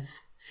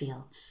collective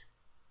fields.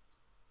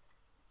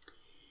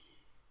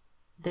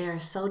 They are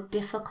so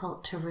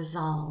difficult to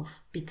resolve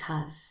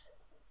because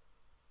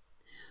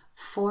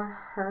for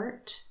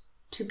hurt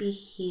to be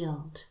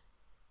healed,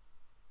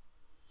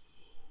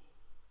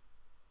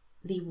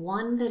 the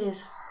one that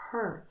is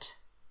hurt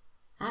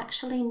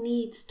actually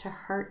needs to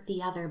hurt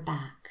the other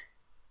back,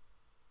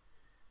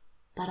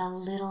 but a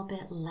little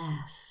bit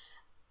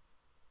less.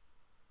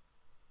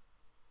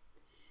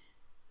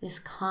 This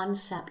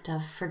concept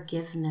of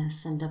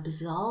forgiveness and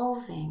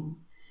absolving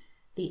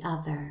the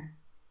other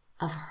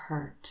of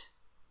hurt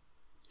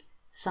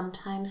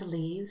sometimes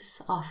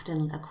leaves,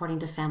 often according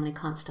to family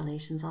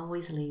constellations,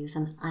 always leaves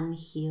an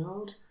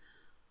unhealed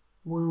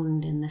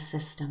wound in the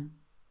system.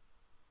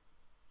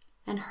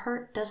 And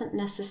hurt doesn't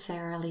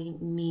necessarily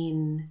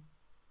mean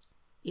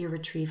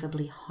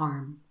irretrievably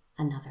harm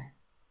another,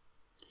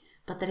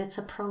 but that it's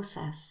a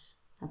process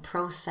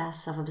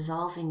of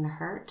absolving the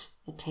hurt.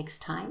 It takes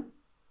time.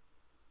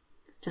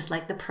 Just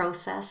like the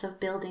process of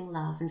building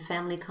love in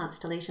family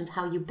constellations,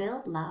 how you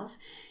build love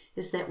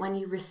is that when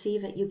you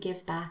receive it, you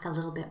give back a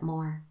little bit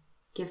more.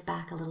 Give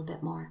back a little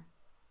bit more.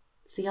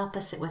 It's the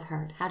opposite with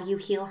hurt. How do you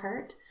heal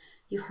hurt?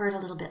 You hurt a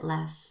little bit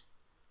less,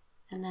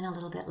 and then a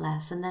little bit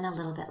less, and then a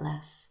little bit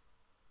less.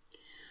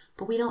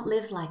 But we don't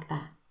live like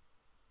that.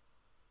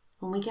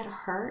 When we get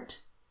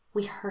hurt,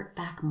 we hurt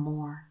back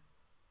more.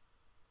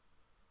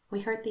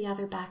 We hurt the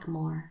other back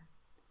more.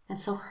 And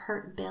so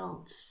hurt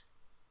builds.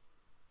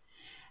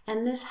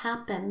 And this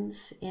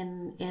happens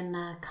in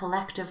a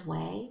collective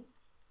way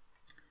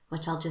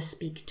which I'll just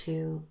speak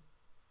to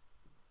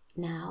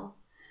now,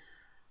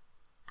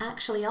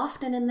 actually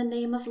often in the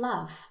name of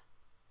love.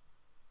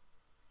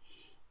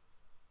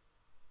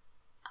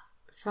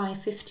 For my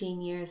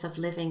 15 years of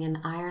living in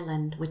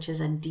Ireland, which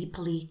is a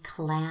deeply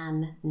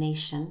clan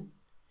nation,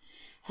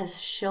 has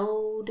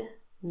showed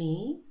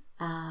me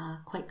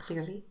quite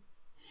clearly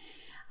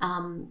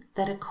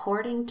that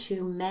according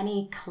to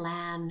many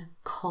clan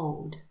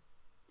code,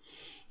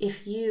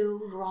 if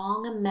you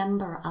wrong a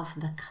member of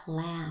the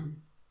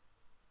clan,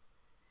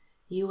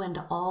 you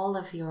and all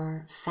of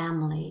your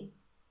family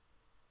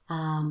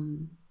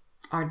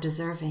are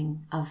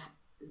deserving of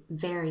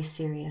very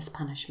serious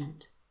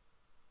punishment.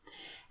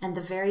 And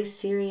the very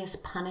serious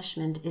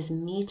punishment is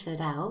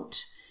meted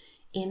out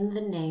in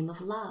the name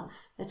of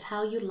love. It's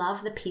how you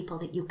love the people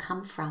that you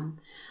come from,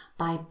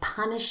 by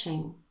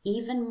punishing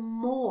even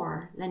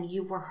more than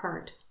you were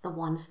hurt the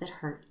ones that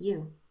hurt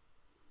you.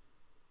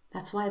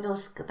 That's why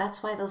those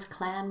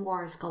clan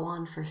wars go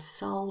on for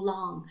so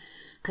long,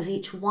 because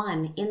each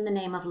one, in the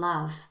name of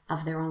love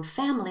of their own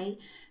family,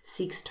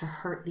 seeks to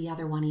hurt the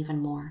other one even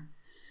more.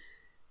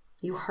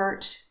 You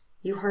hurt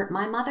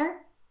my mother,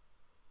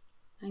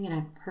 I'm going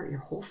to hurt your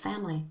whole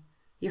family.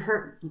 You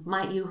hurt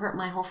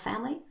my whole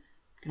family,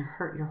 I'm going to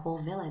hurt your whole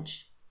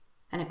village.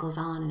 And it goes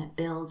on and it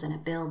builds and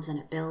it builds and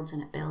it builds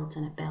and it builds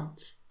and it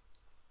builds.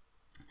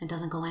 It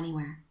doesn't go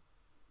anywhere.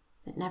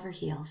 It never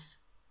heals.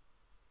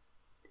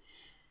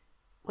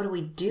 What do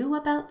we do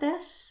about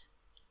this?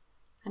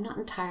 I'm not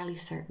entirely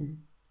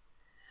certain.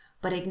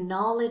 But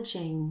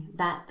acknowledging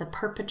that the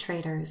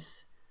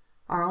perpetrators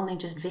are only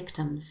just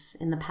victims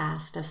in the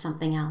past of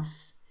something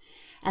else,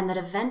 and that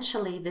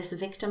eventually this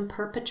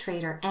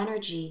victim-perpetrator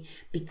energy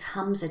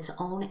becomes its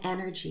own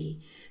energy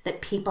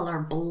that people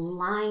are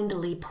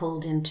blindly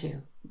pulled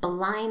into,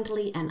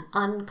 blindly and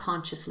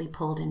unconsciously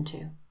pulled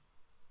into.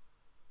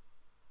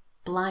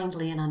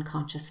 Blindly and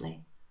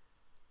unconsciously.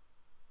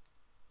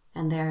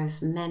 And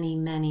there's many,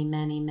 many,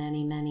 many,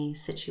 many, many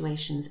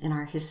situations in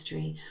our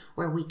history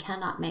where we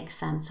cannot make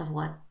sense of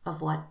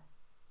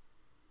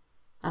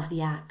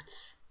the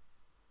acts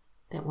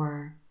that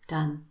were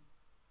done,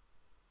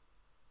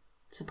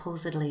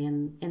 supposedly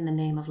in the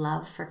name of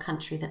love for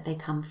country that they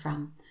come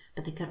from,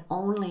 but they could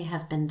only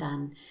have been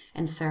done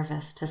in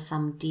service to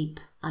some deep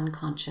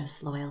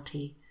unconscious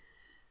loyalty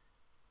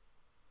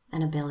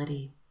and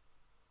ability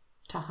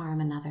to harm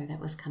another that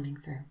was coming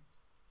through.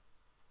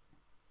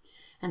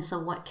 And so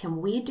what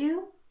can we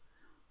do?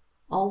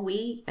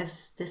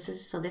 This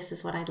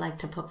is what I'd like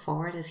to put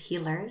forward as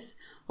healers.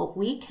 What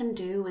we can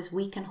do is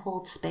we can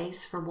hold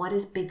space for what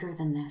is bigger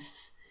than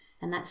this.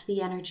 And that's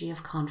the energy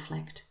of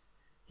conflict.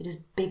 It is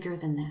bigger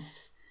than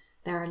this.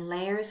 There are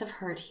layers of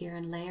hurt here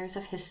and layers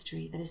of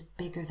history that is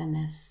bigger than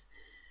this.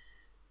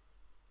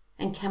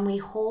 And can we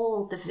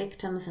hold the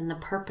victims and the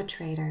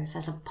perpetrators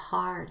as a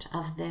part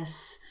of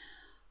this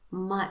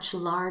much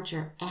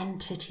larger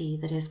entity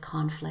that is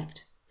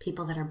conflict?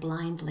 People that are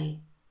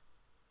blindly,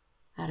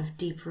 out of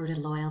deep-rooted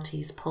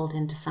loyalties, pulled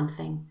into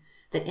something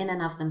that in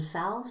and of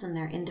themselves and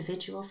their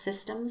individual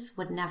systems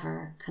would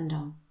never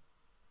condone.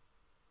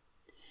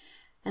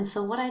 And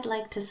so what I'd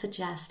like to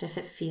suggest, if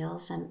it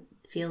feels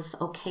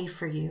okay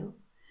for you,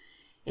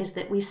 is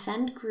that we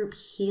send group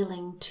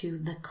healing to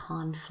the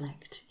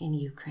conflict in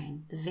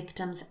Ukraine, the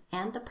victims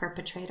and the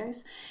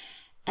perpetrators,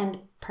 and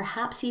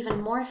perhaps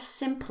even more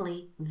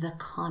simply, the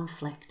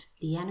conflict,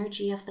 the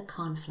energy of the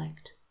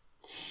conflict.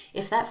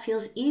 If that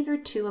feels either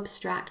too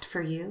abstract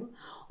for you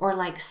or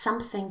like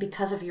something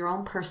because of your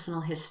own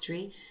personal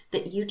history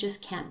that you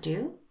just can't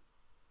do,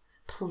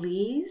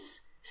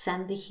 please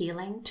send the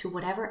healing to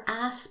whatever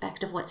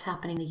aspect of what's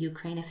happening in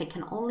Ukraine. If it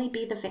can only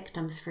be the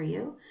victims for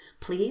you,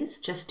 please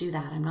just do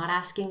that. I'm not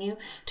asking you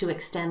to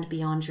extend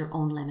beyond your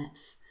own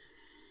limits.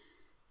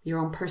 Your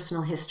own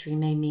personal history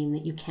may mean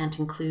that you can't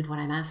include what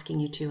I'm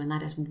asking you to, and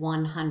that is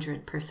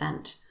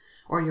 100%.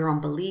 Or your own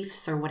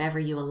beliefs or whatever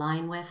you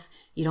align with,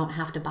 you don't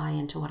have to buy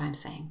into what I'm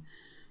saying.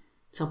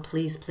 So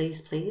please,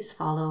 please, please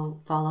follow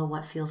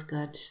what feels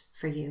good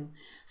for you.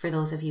 For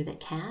those of you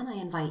that can, I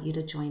invite you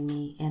to join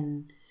me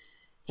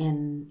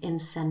in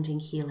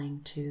sending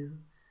healing to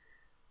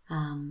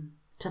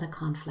the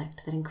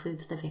conflict that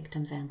includes the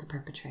victims and the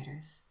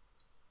perpetrators.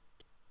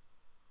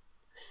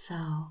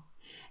 So,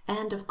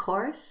 and of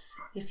course,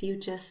 if you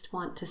just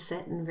want to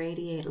sit and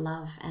radiate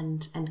love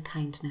and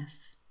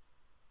kindness,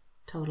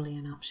 totally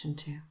an option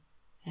too.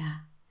 Yeah.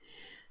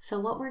 So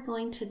what we're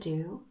going to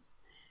do,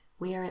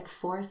 we are at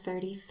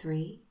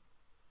 4:33.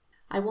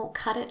 I won't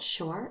cut it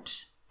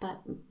short,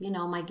 but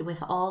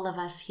with all of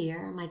us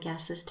here, my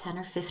guess is 10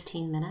 or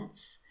 15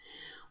 minutes.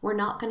 We're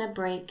not going to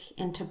break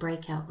into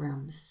breakout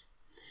rooms.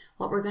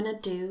 What we're going to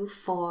do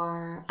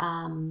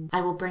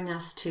I will bring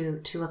us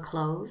to a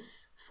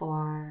close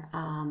for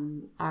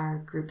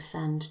our group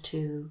send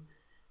to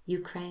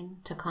Ukraine,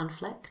 to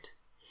conflict.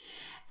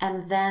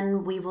 And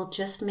then we will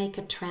just make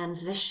a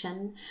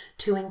transition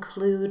to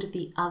include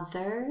the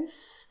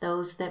others,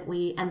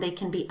 and they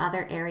can be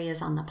other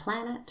areas on the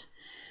planet,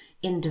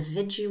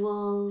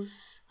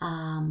 individuals,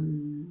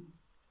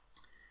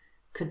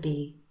 could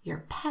be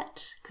your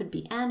pet, could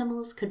be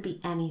animals, could be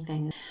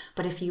anything.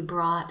 But if you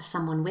brought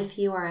someone with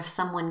you, or if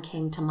someone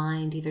came to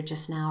mind either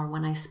just now or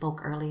when I spoke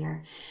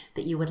earlier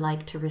that you would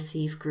like to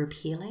receive group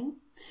healing,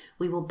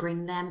 we will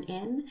bring them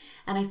in.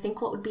 And I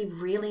think what would be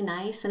really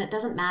nice, and it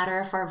doesn't matter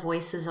if our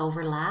voices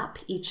overlap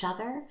each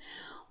other,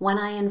 when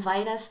I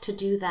invite us to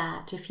do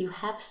that, if you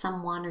have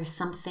someone or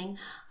something,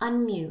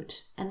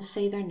 unmute and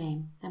say their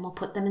name, and we'll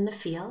put them in the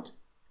field.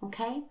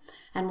 Okay,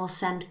 and we'll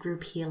send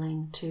group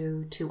healing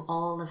to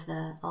all of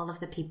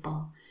the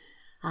people,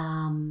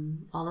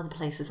 all of the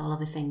places, all of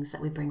the things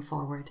that we bring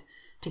forward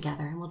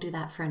together, and we'll do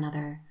that for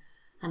another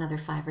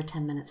 5 or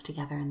 10 minutes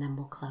together, and then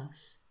we'll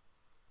close.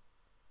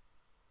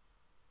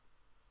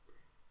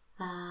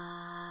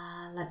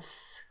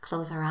 Let's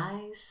close our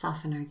eyes,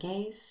 soften our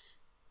gaze,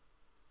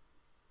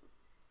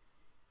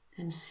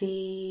 and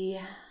see.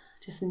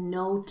 Just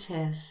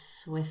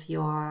notice with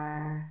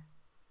your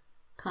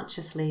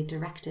consciously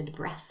directed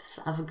breaths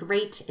of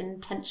great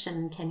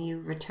intention, can you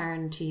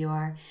return to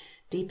your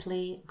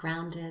deeply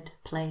grounded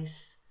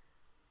place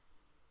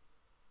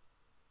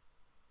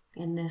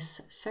in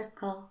this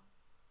circle,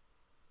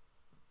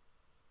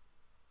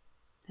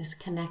 this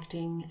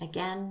connecting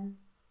again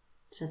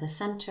to the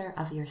center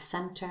of your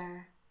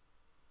center,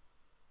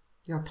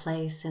 your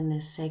place in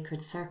this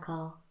sacred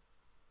circle,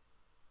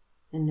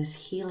 in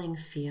this healing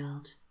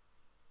field,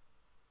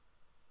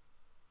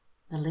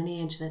 the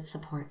lineage that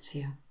supports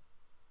you.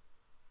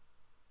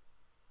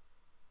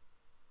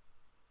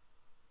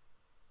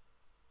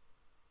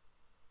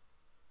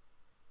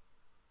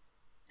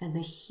 And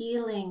the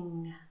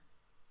healing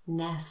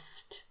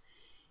nest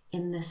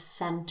in the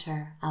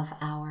center of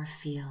our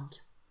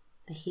field.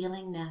 The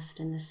healing nest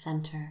in the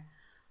center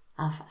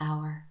of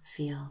our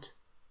field.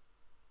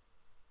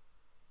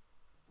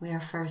 We are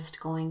first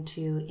going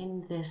to,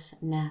 in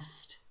this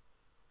nest,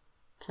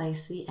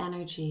 place the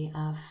energy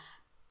of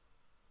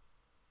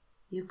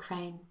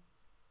Ukraine,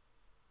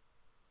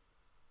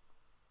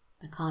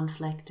 the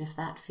conflict, if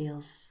that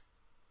feels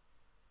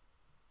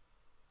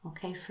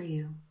okay for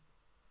you.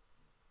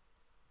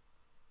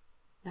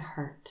 The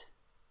hurt,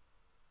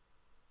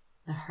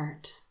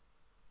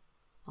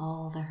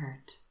 all the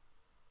hurt.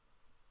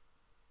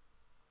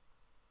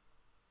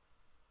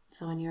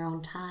 So in your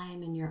own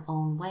time, in your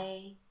own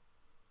way,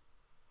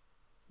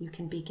 you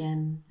can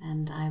begin,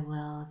 and I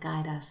will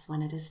guide us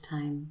when it is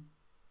time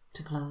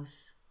to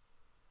close.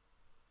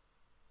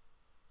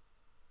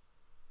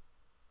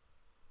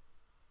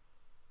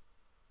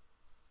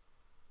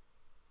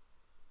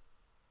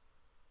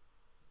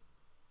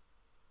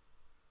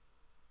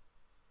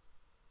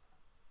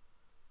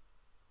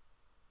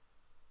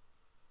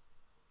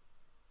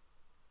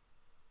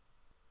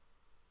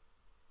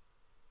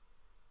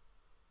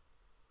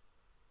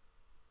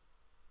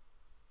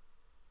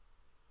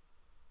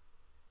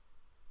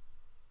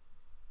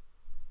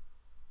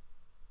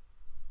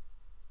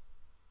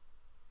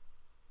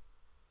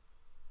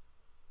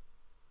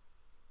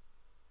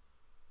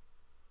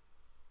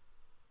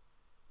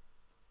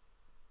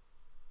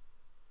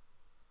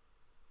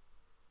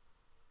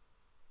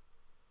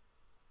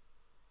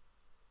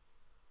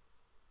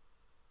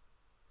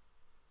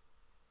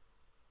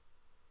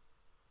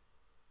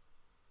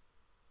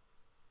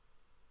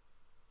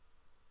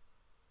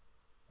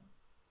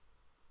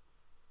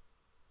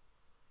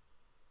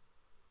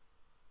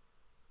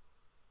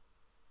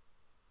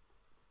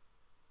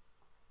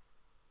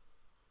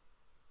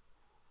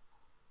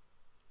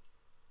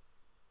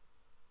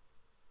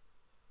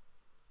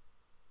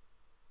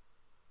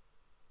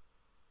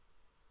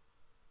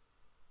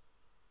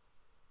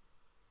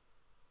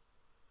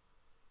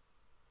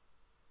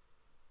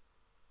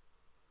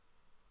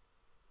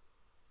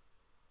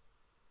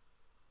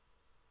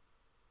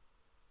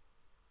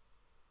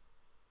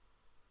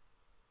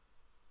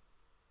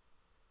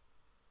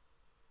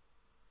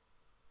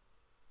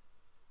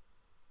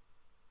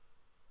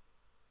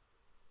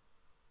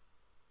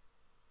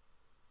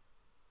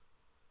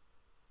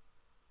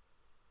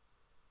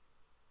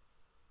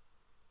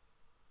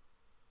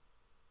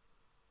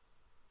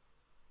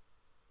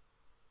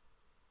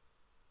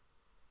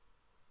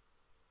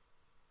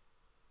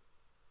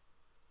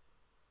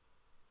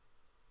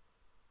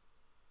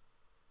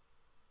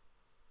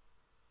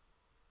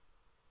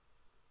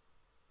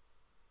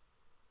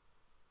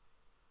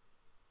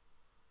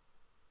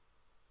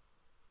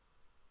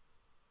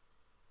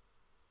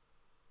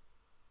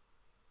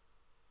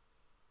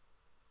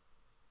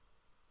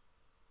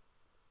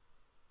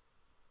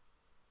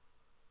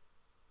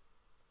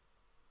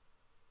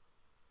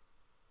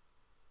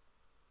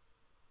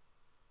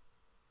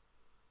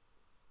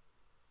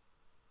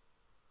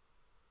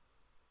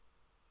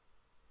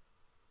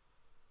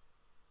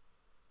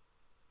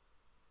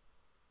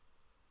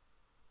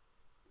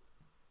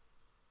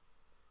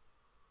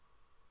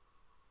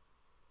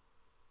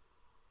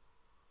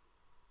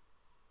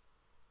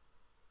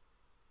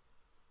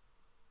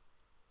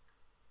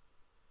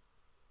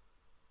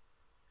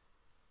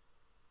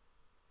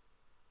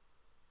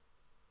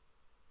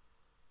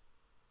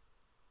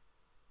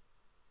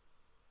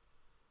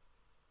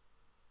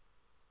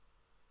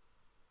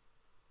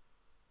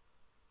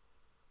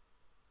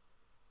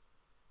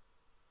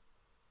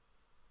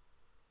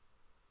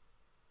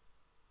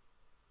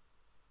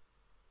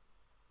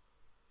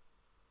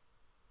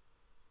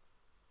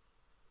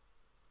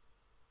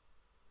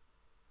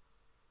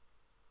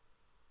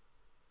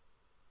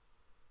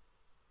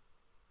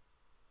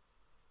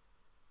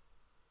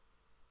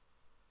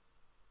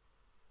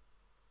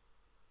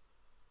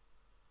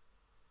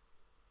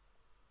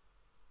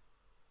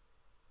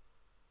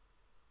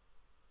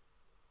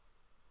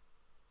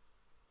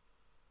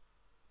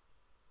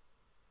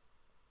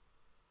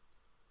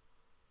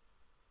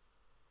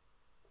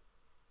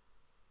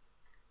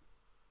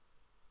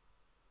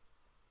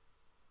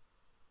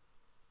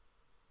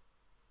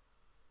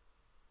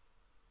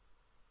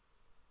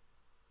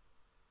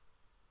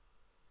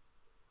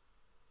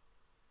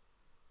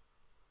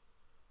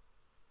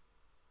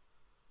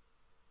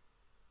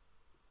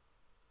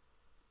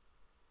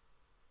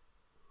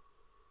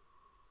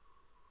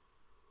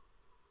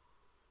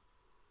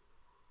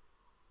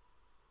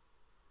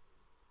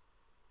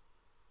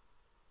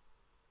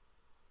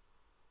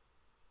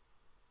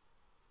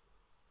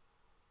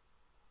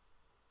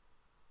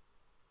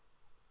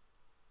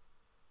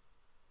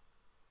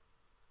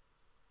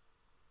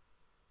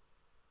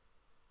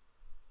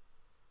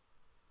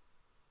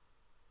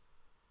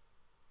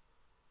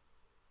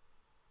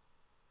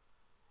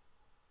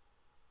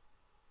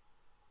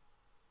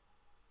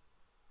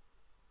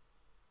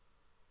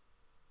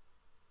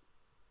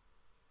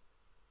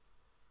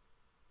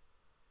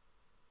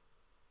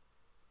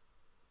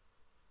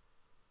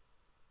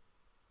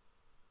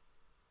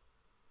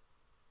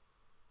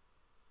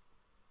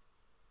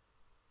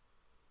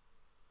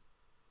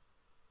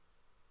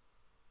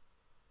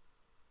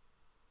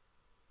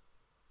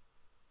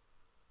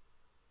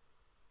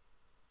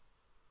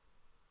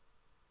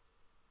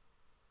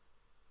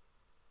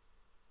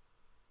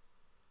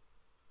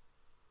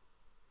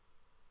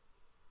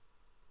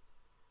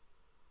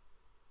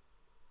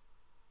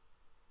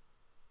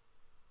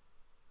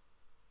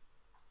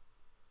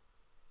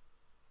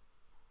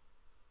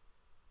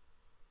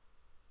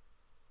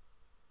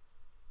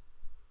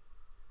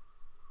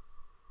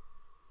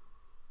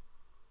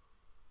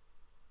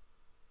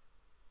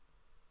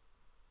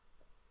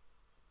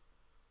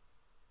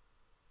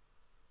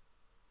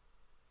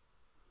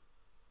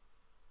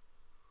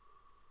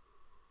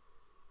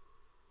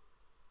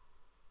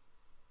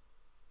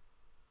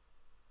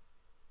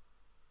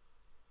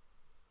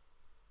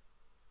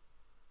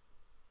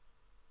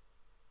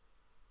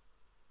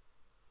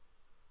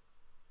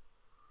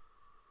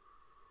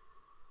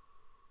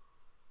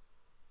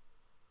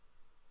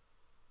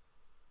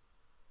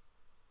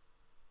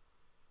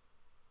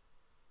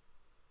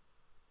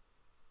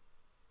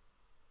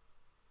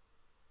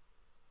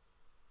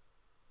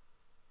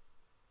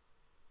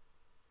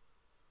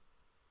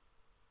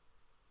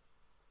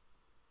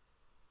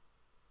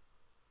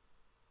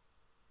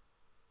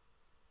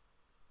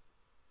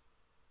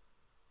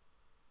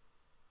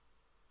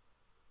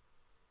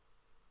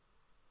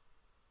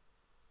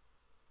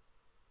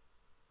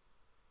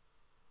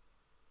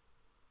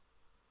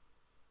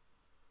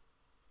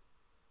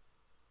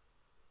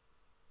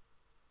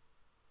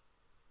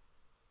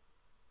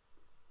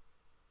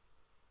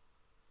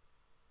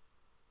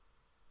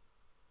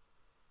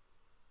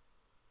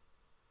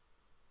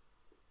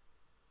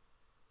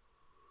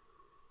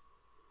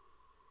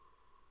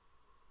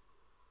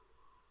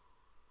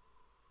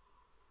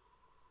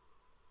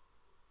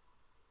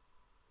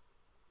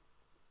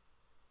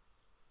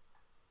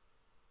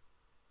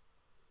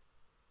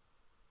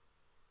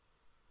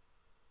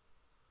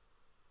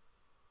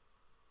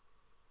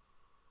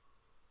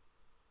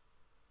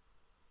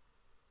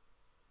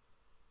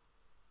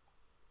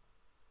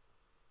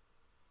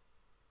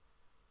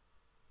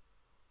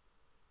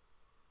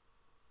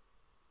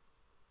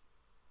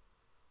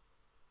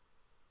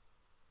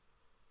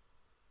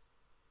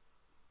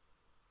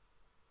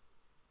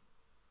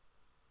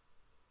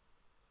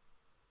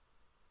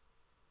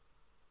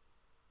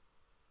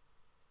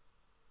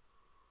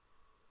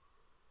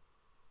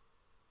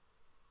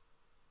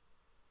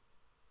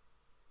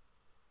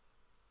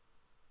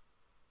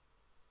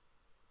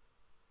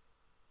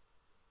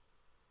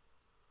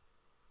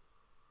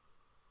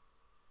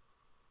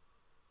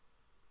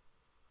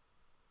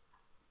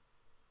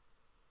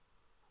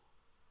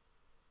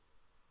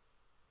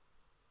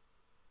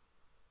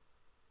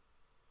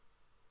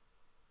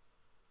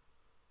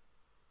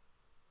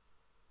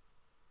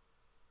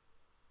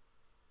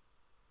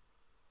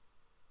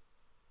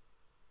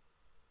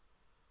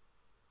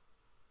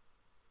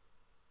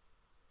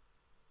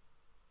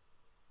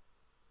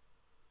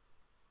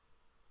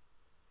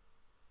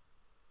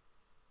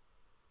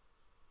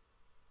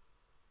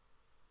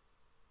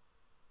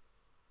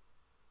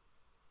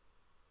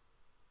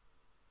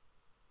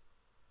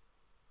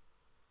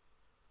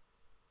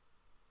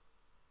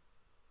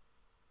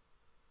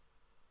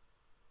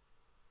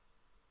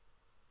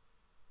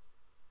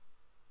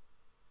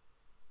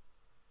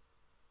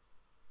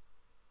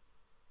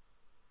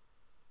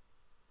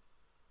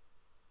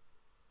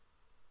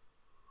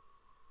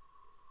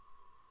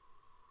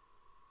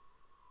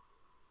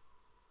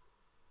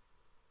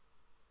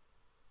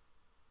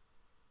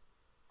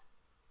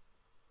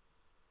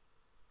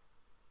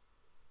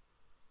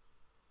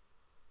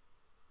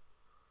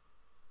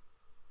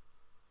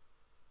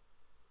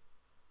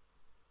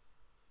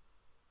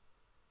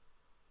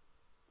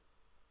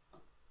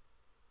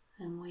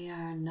 we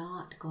are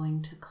not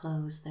going to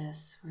close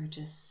this. We're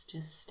just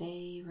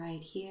stay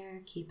right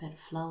here, keep it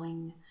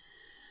flowing.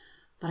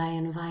 But I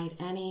invite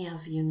any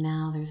of you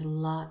now, there's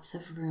lots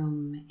of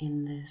room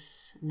in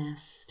this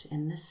nest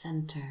in the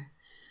center.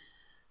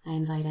 I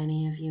invite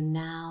any of you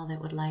now that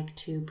would like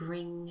to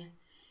bring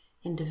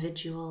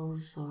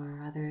individuals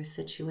or other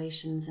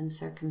situations and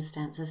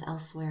circumstances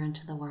elsewhere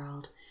into the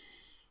world,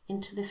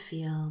 into the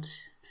field.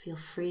 Feel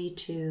free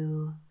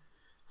to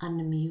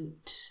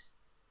unmute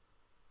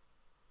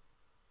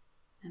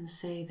and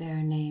say their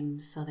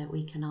names so that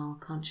we can all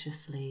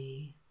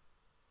consciously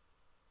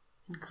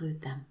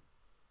include them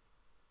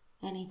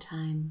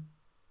anytime.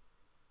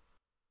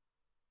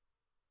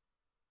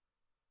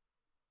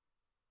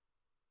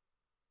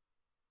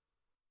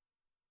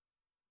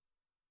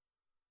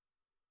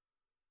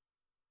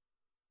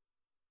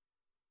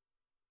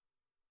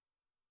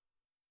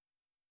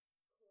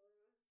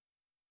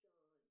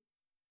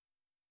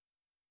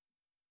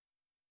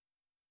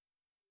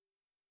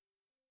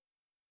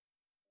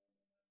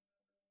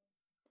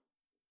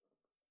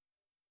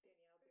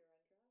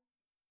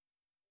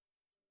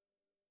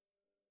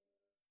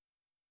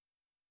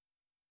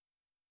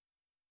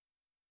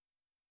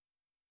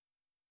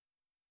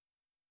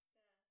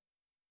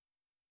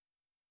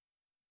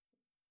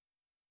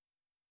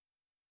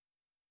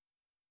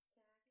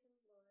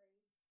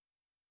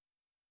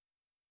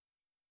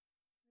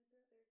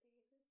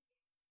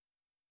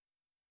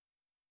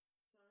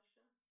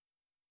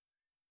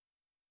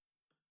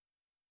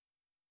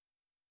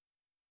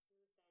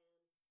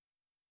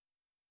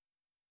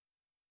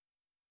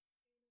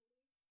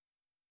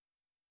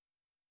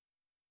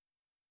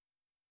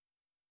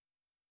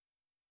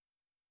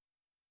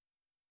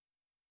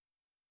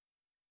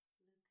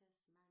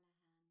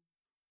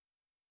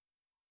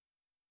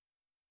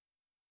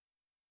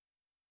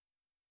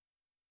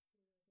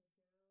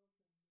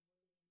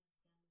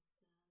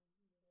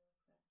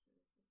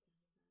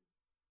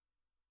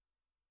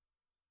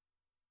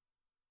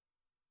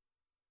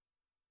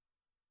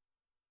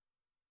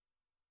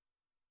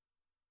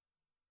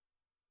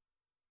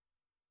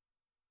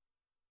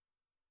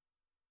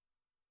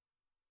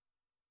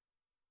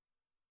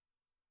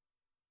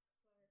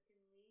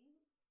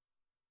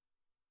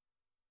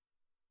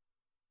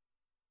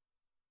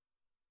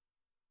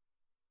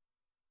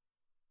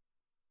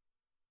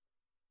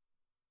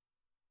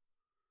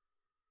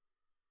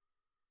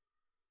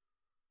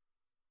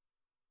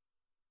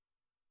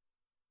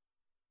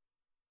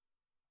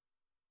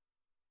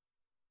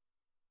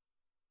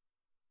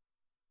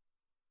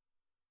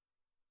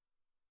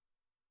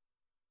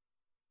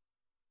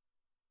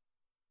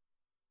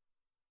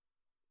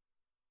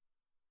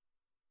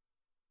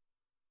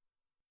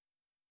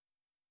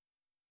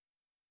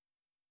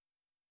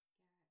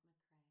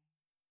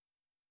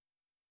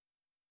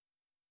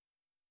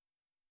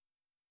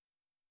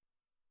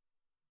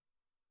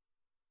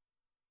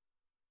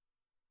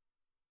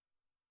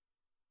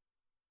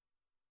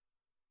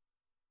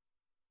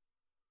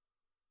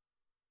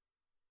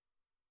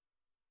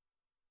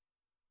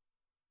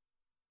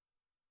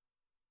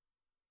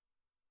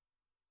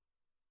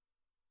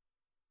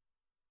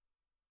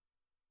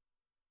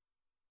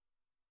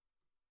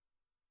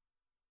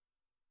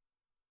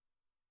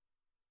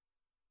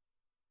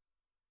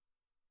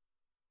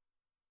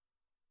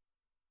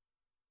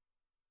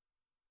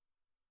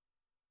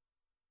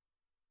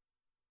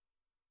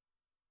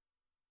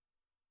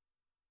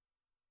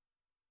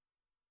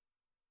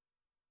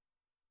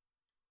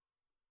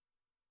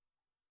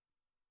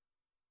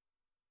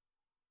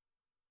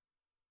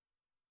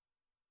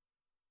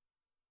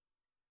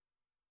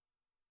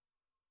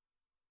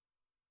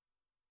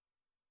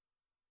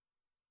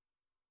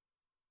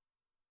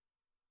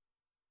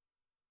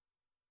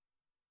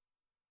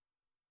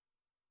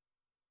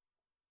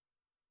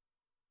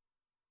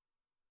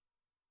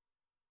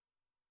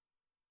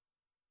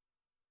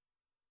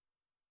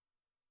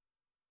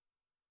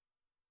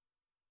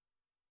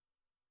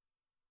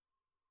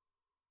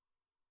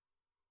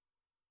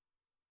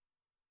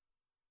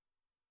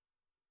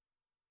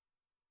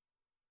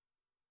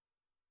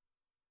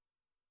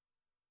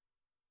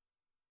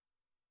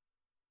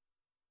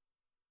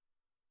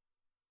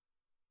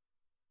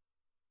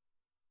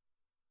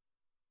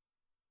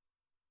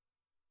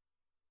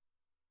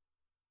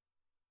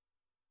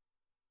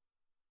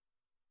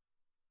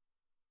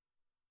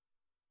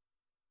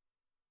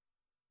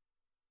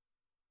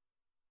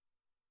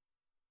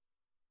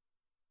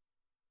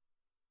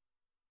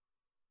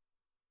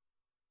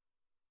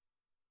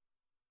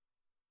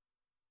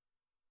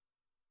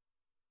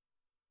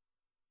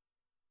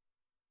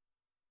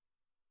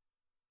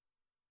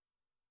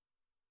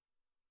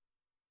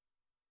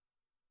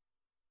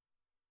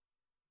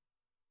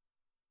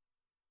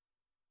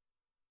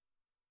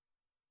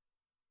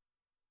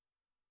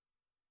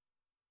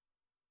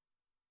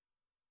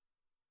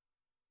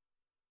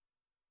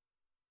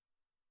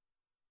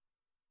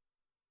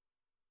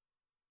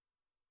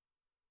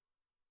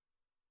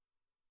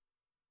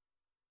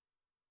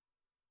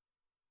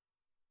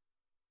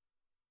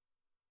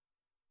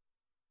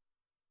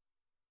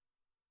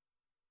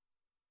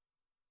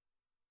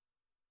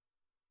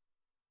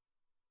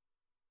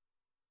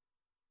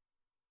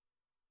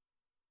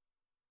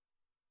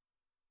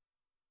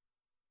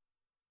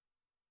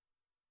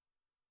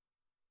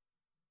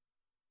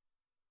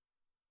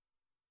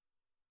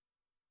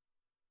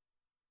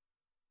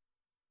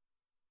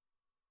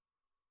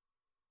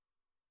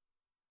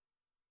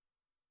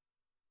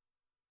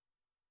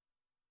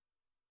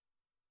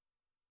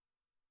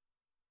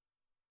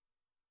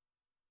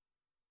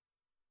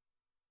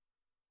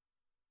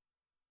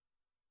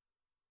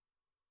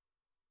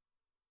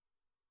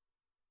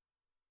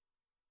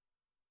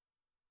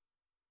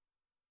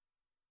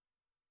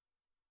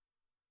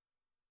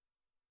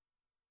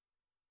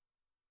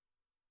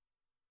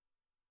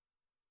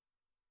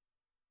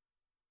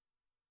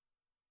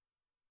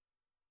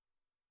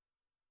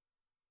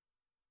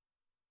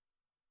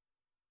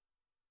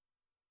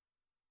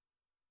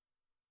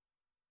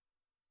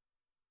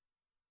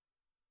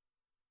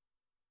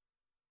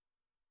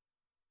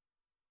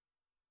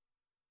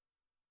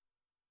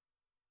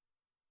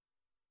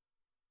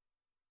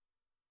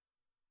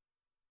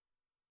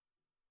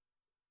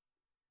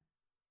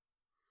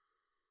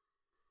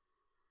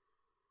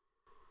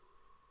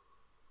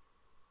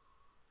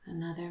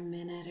 Another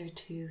minute or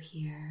two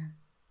here.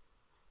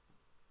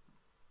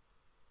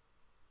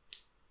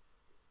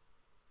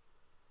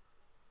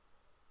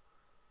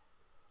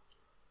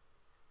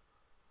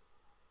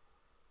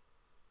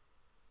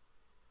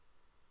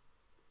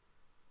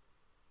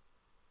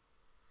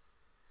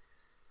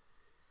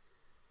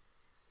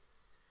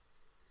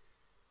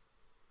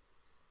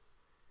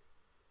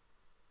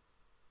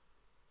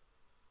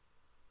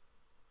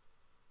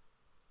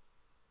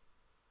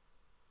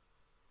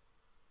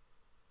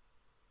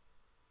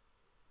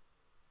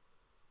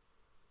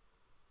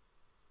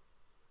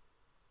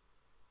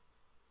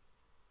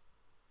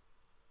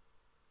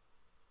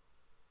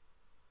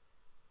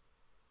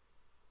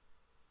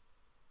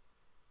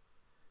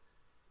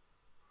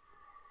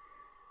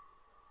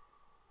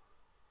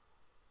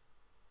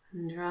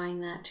 And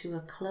drawing that to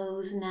a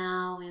close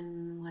now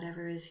in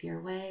whatever is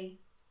your way.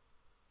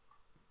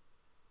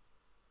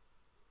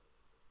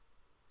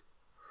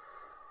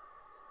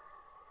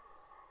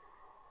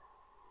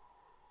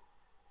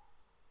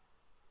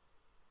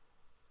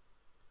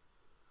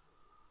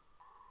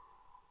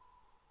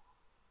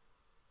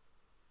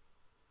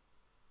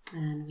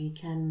 And we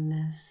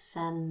can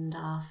send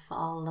off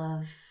all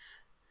of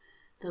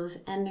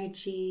those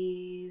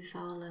energies,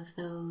 all of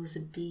those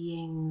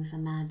beings.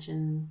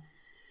 Imagine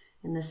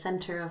in the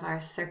center of our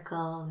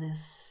circle,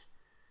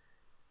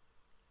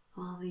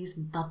 all these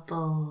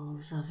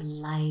bubbles of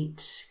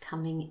light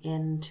coming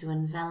in to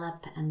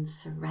envelop and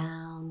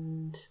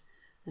surround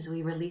as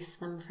we release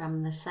them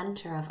from the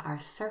center of our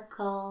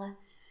circle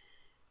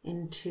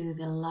into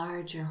the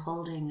larger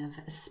holding of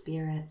a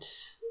spirit,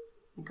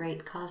 a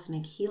great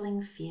cosmic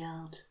healing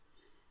field.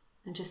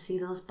 And just see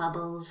those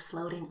bubbles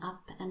floating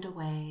up and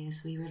away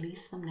as we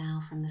release them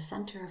now from the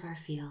center of our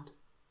field.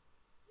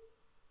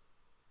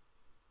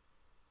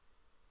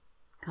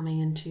 Coming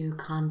into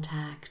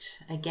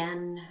contact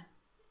again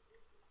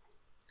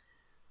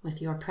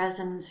with your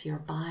presence, your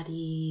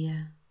body.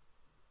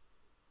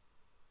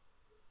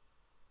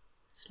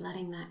 Just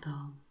letting that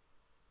go.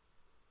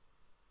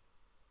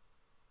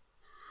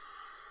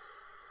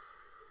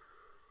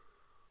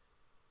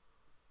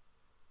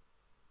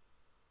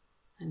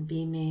 And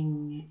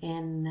beaming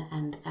in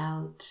and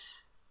out.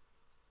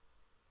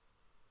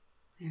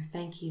 Your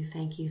thank you,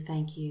 thank you,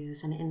 thank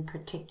yous, and in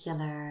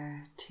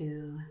particular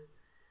to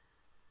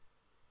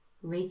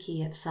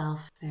Reiki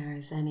itself. If there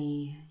is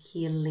any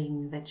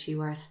healing that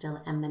you are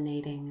still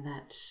emanating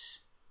that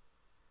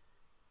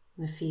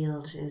the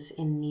field is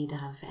in need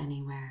of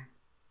anywhere.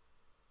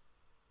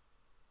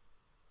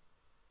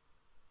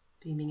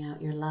 Beaming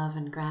out your love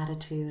and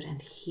gratitude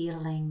and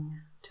healing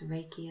to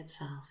Reiki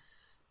itself.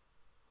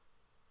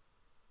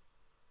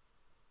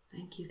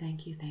 Thank you,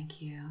 thank you,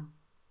 thank you.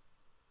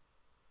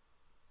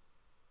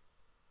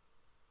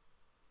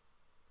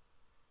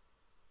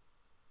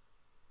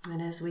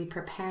 And as we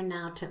prepare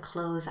now to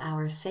close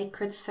our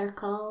sacred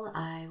circle,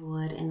 I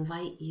would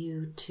invite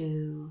you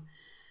to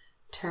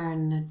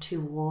turn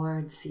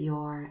towards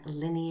your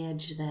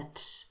lineage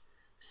that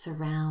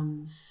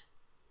surrounds.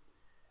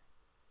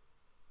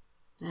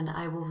 And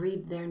I will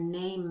read their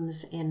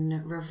names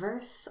in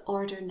reverse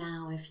order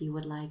now if you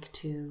would like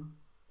to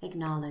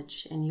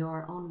acknowledge in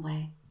your own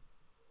way.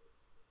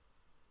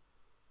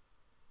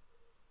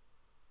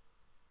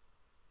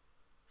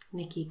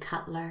 Nikki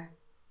Cutler,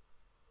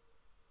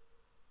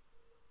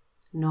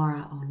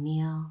 Nora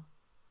O'Neill,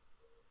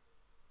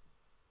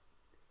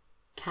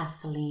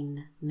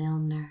 Kathleen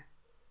Milner,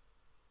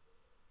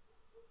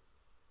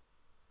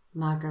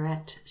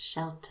 Margaret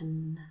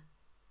Shelton,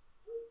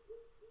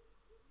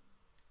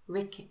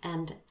 Rick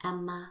and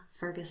Emma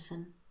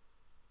Ferguson,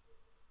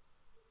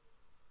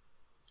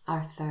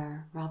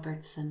 Arthur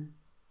Robertson,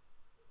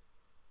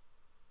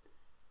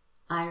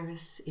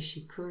 Iris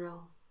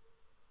Ishikuro,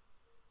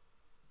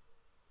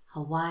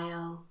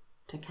 Hawayo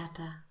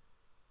Takata,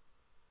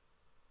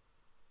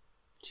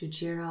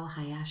 Chujiro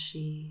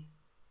Hayashi,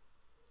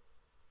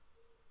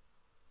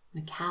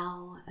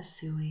 Mikao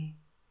Usui.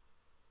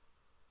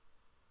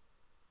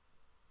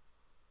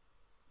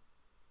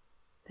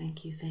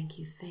 Thank you, thank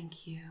you,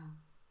 thank you.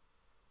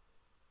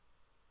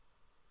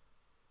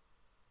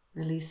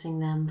 Releasing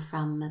them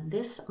from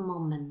this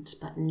moment,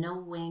 but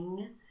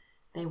knowing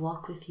they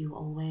walk with you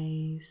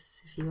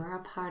always. If you are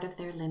a part of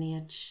their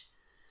lineage,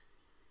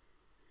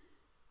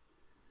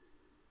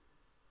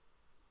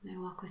 they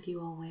walk with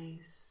you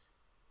always.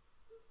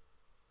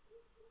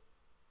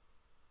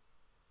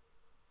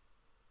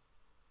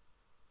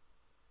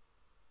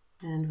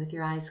 And with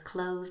your eyes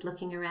closed,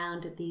 looking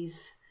around at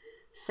these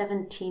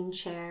 17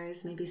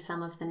 chairs, maybe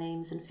some of the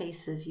names and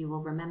faces you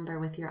will remember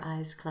with your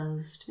eyes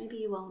closed. Maybe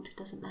you won't, it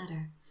doesn't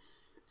matter.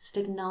 Just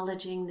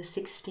acknowledging the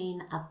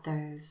 16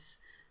 others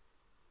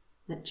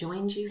that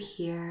joined you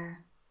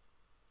here.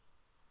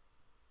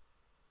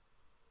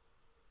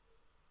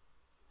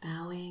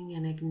 Bowing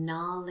and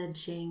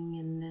acknowledging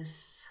in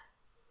this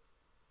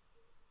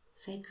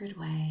sacred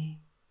way.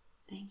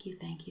 Thank you,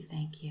 thank you,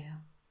 thank you.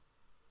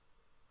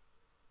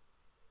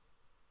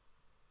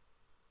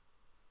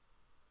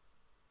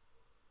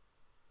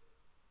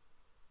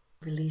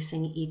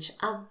 Releasing each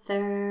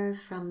other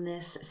from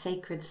this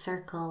sacred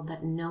circle,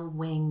 but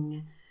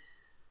knowing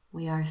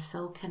we are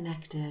so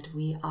connected.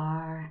 We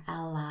are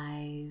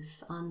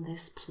allies on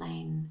this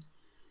plane.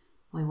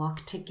 We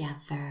walk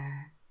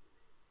together.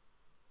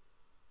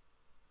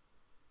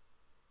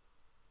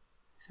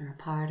 So we're a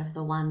part of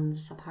the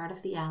ones, a part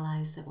of the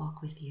allies that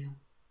walk with you.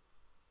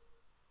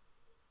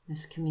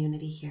 This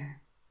community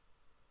here.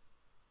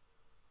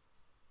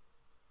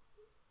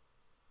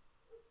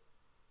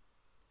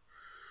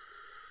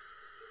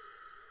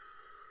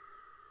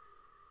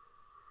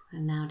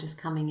 And now just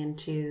coming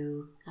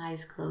into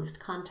eyes closed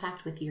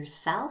contact with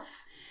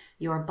yourself,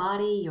 your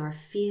body, your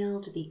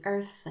field, the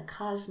earth, the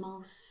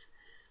cosmos,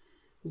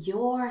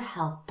 your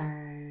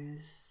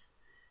helpers,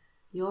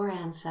 your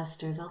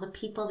ancestors, all the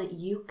people that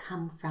you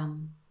come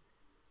from,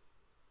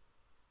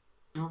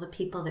 all the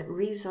people that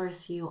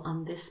resource you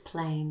on this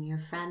plane, your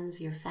friends,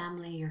 your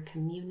family, your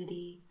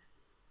community.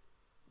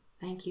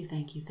 Thank you,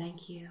 thank you,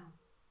 thank you.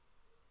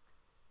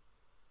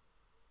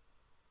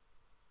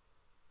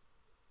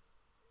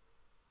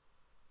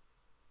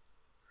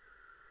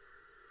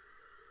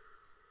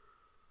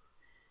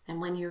 And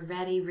when you're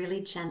ready,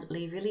 really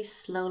gently, really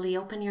slowly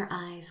open your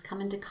eyes,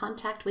 come into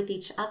contact with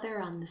each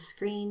other on the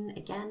screen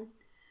again.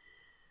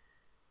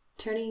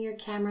 Turning your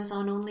cameras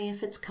on only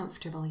if it's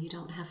comfortable, you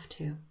don't have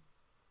to.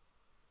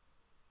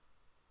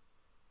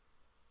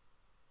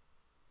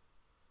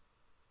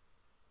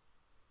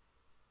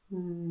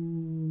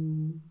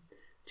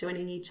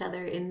 Joining each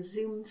other in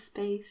Zoom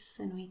space,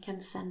 and we can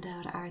send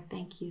out our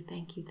thank you,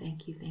 thank you,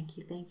 thank you, thank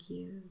you, thank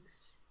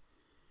yous.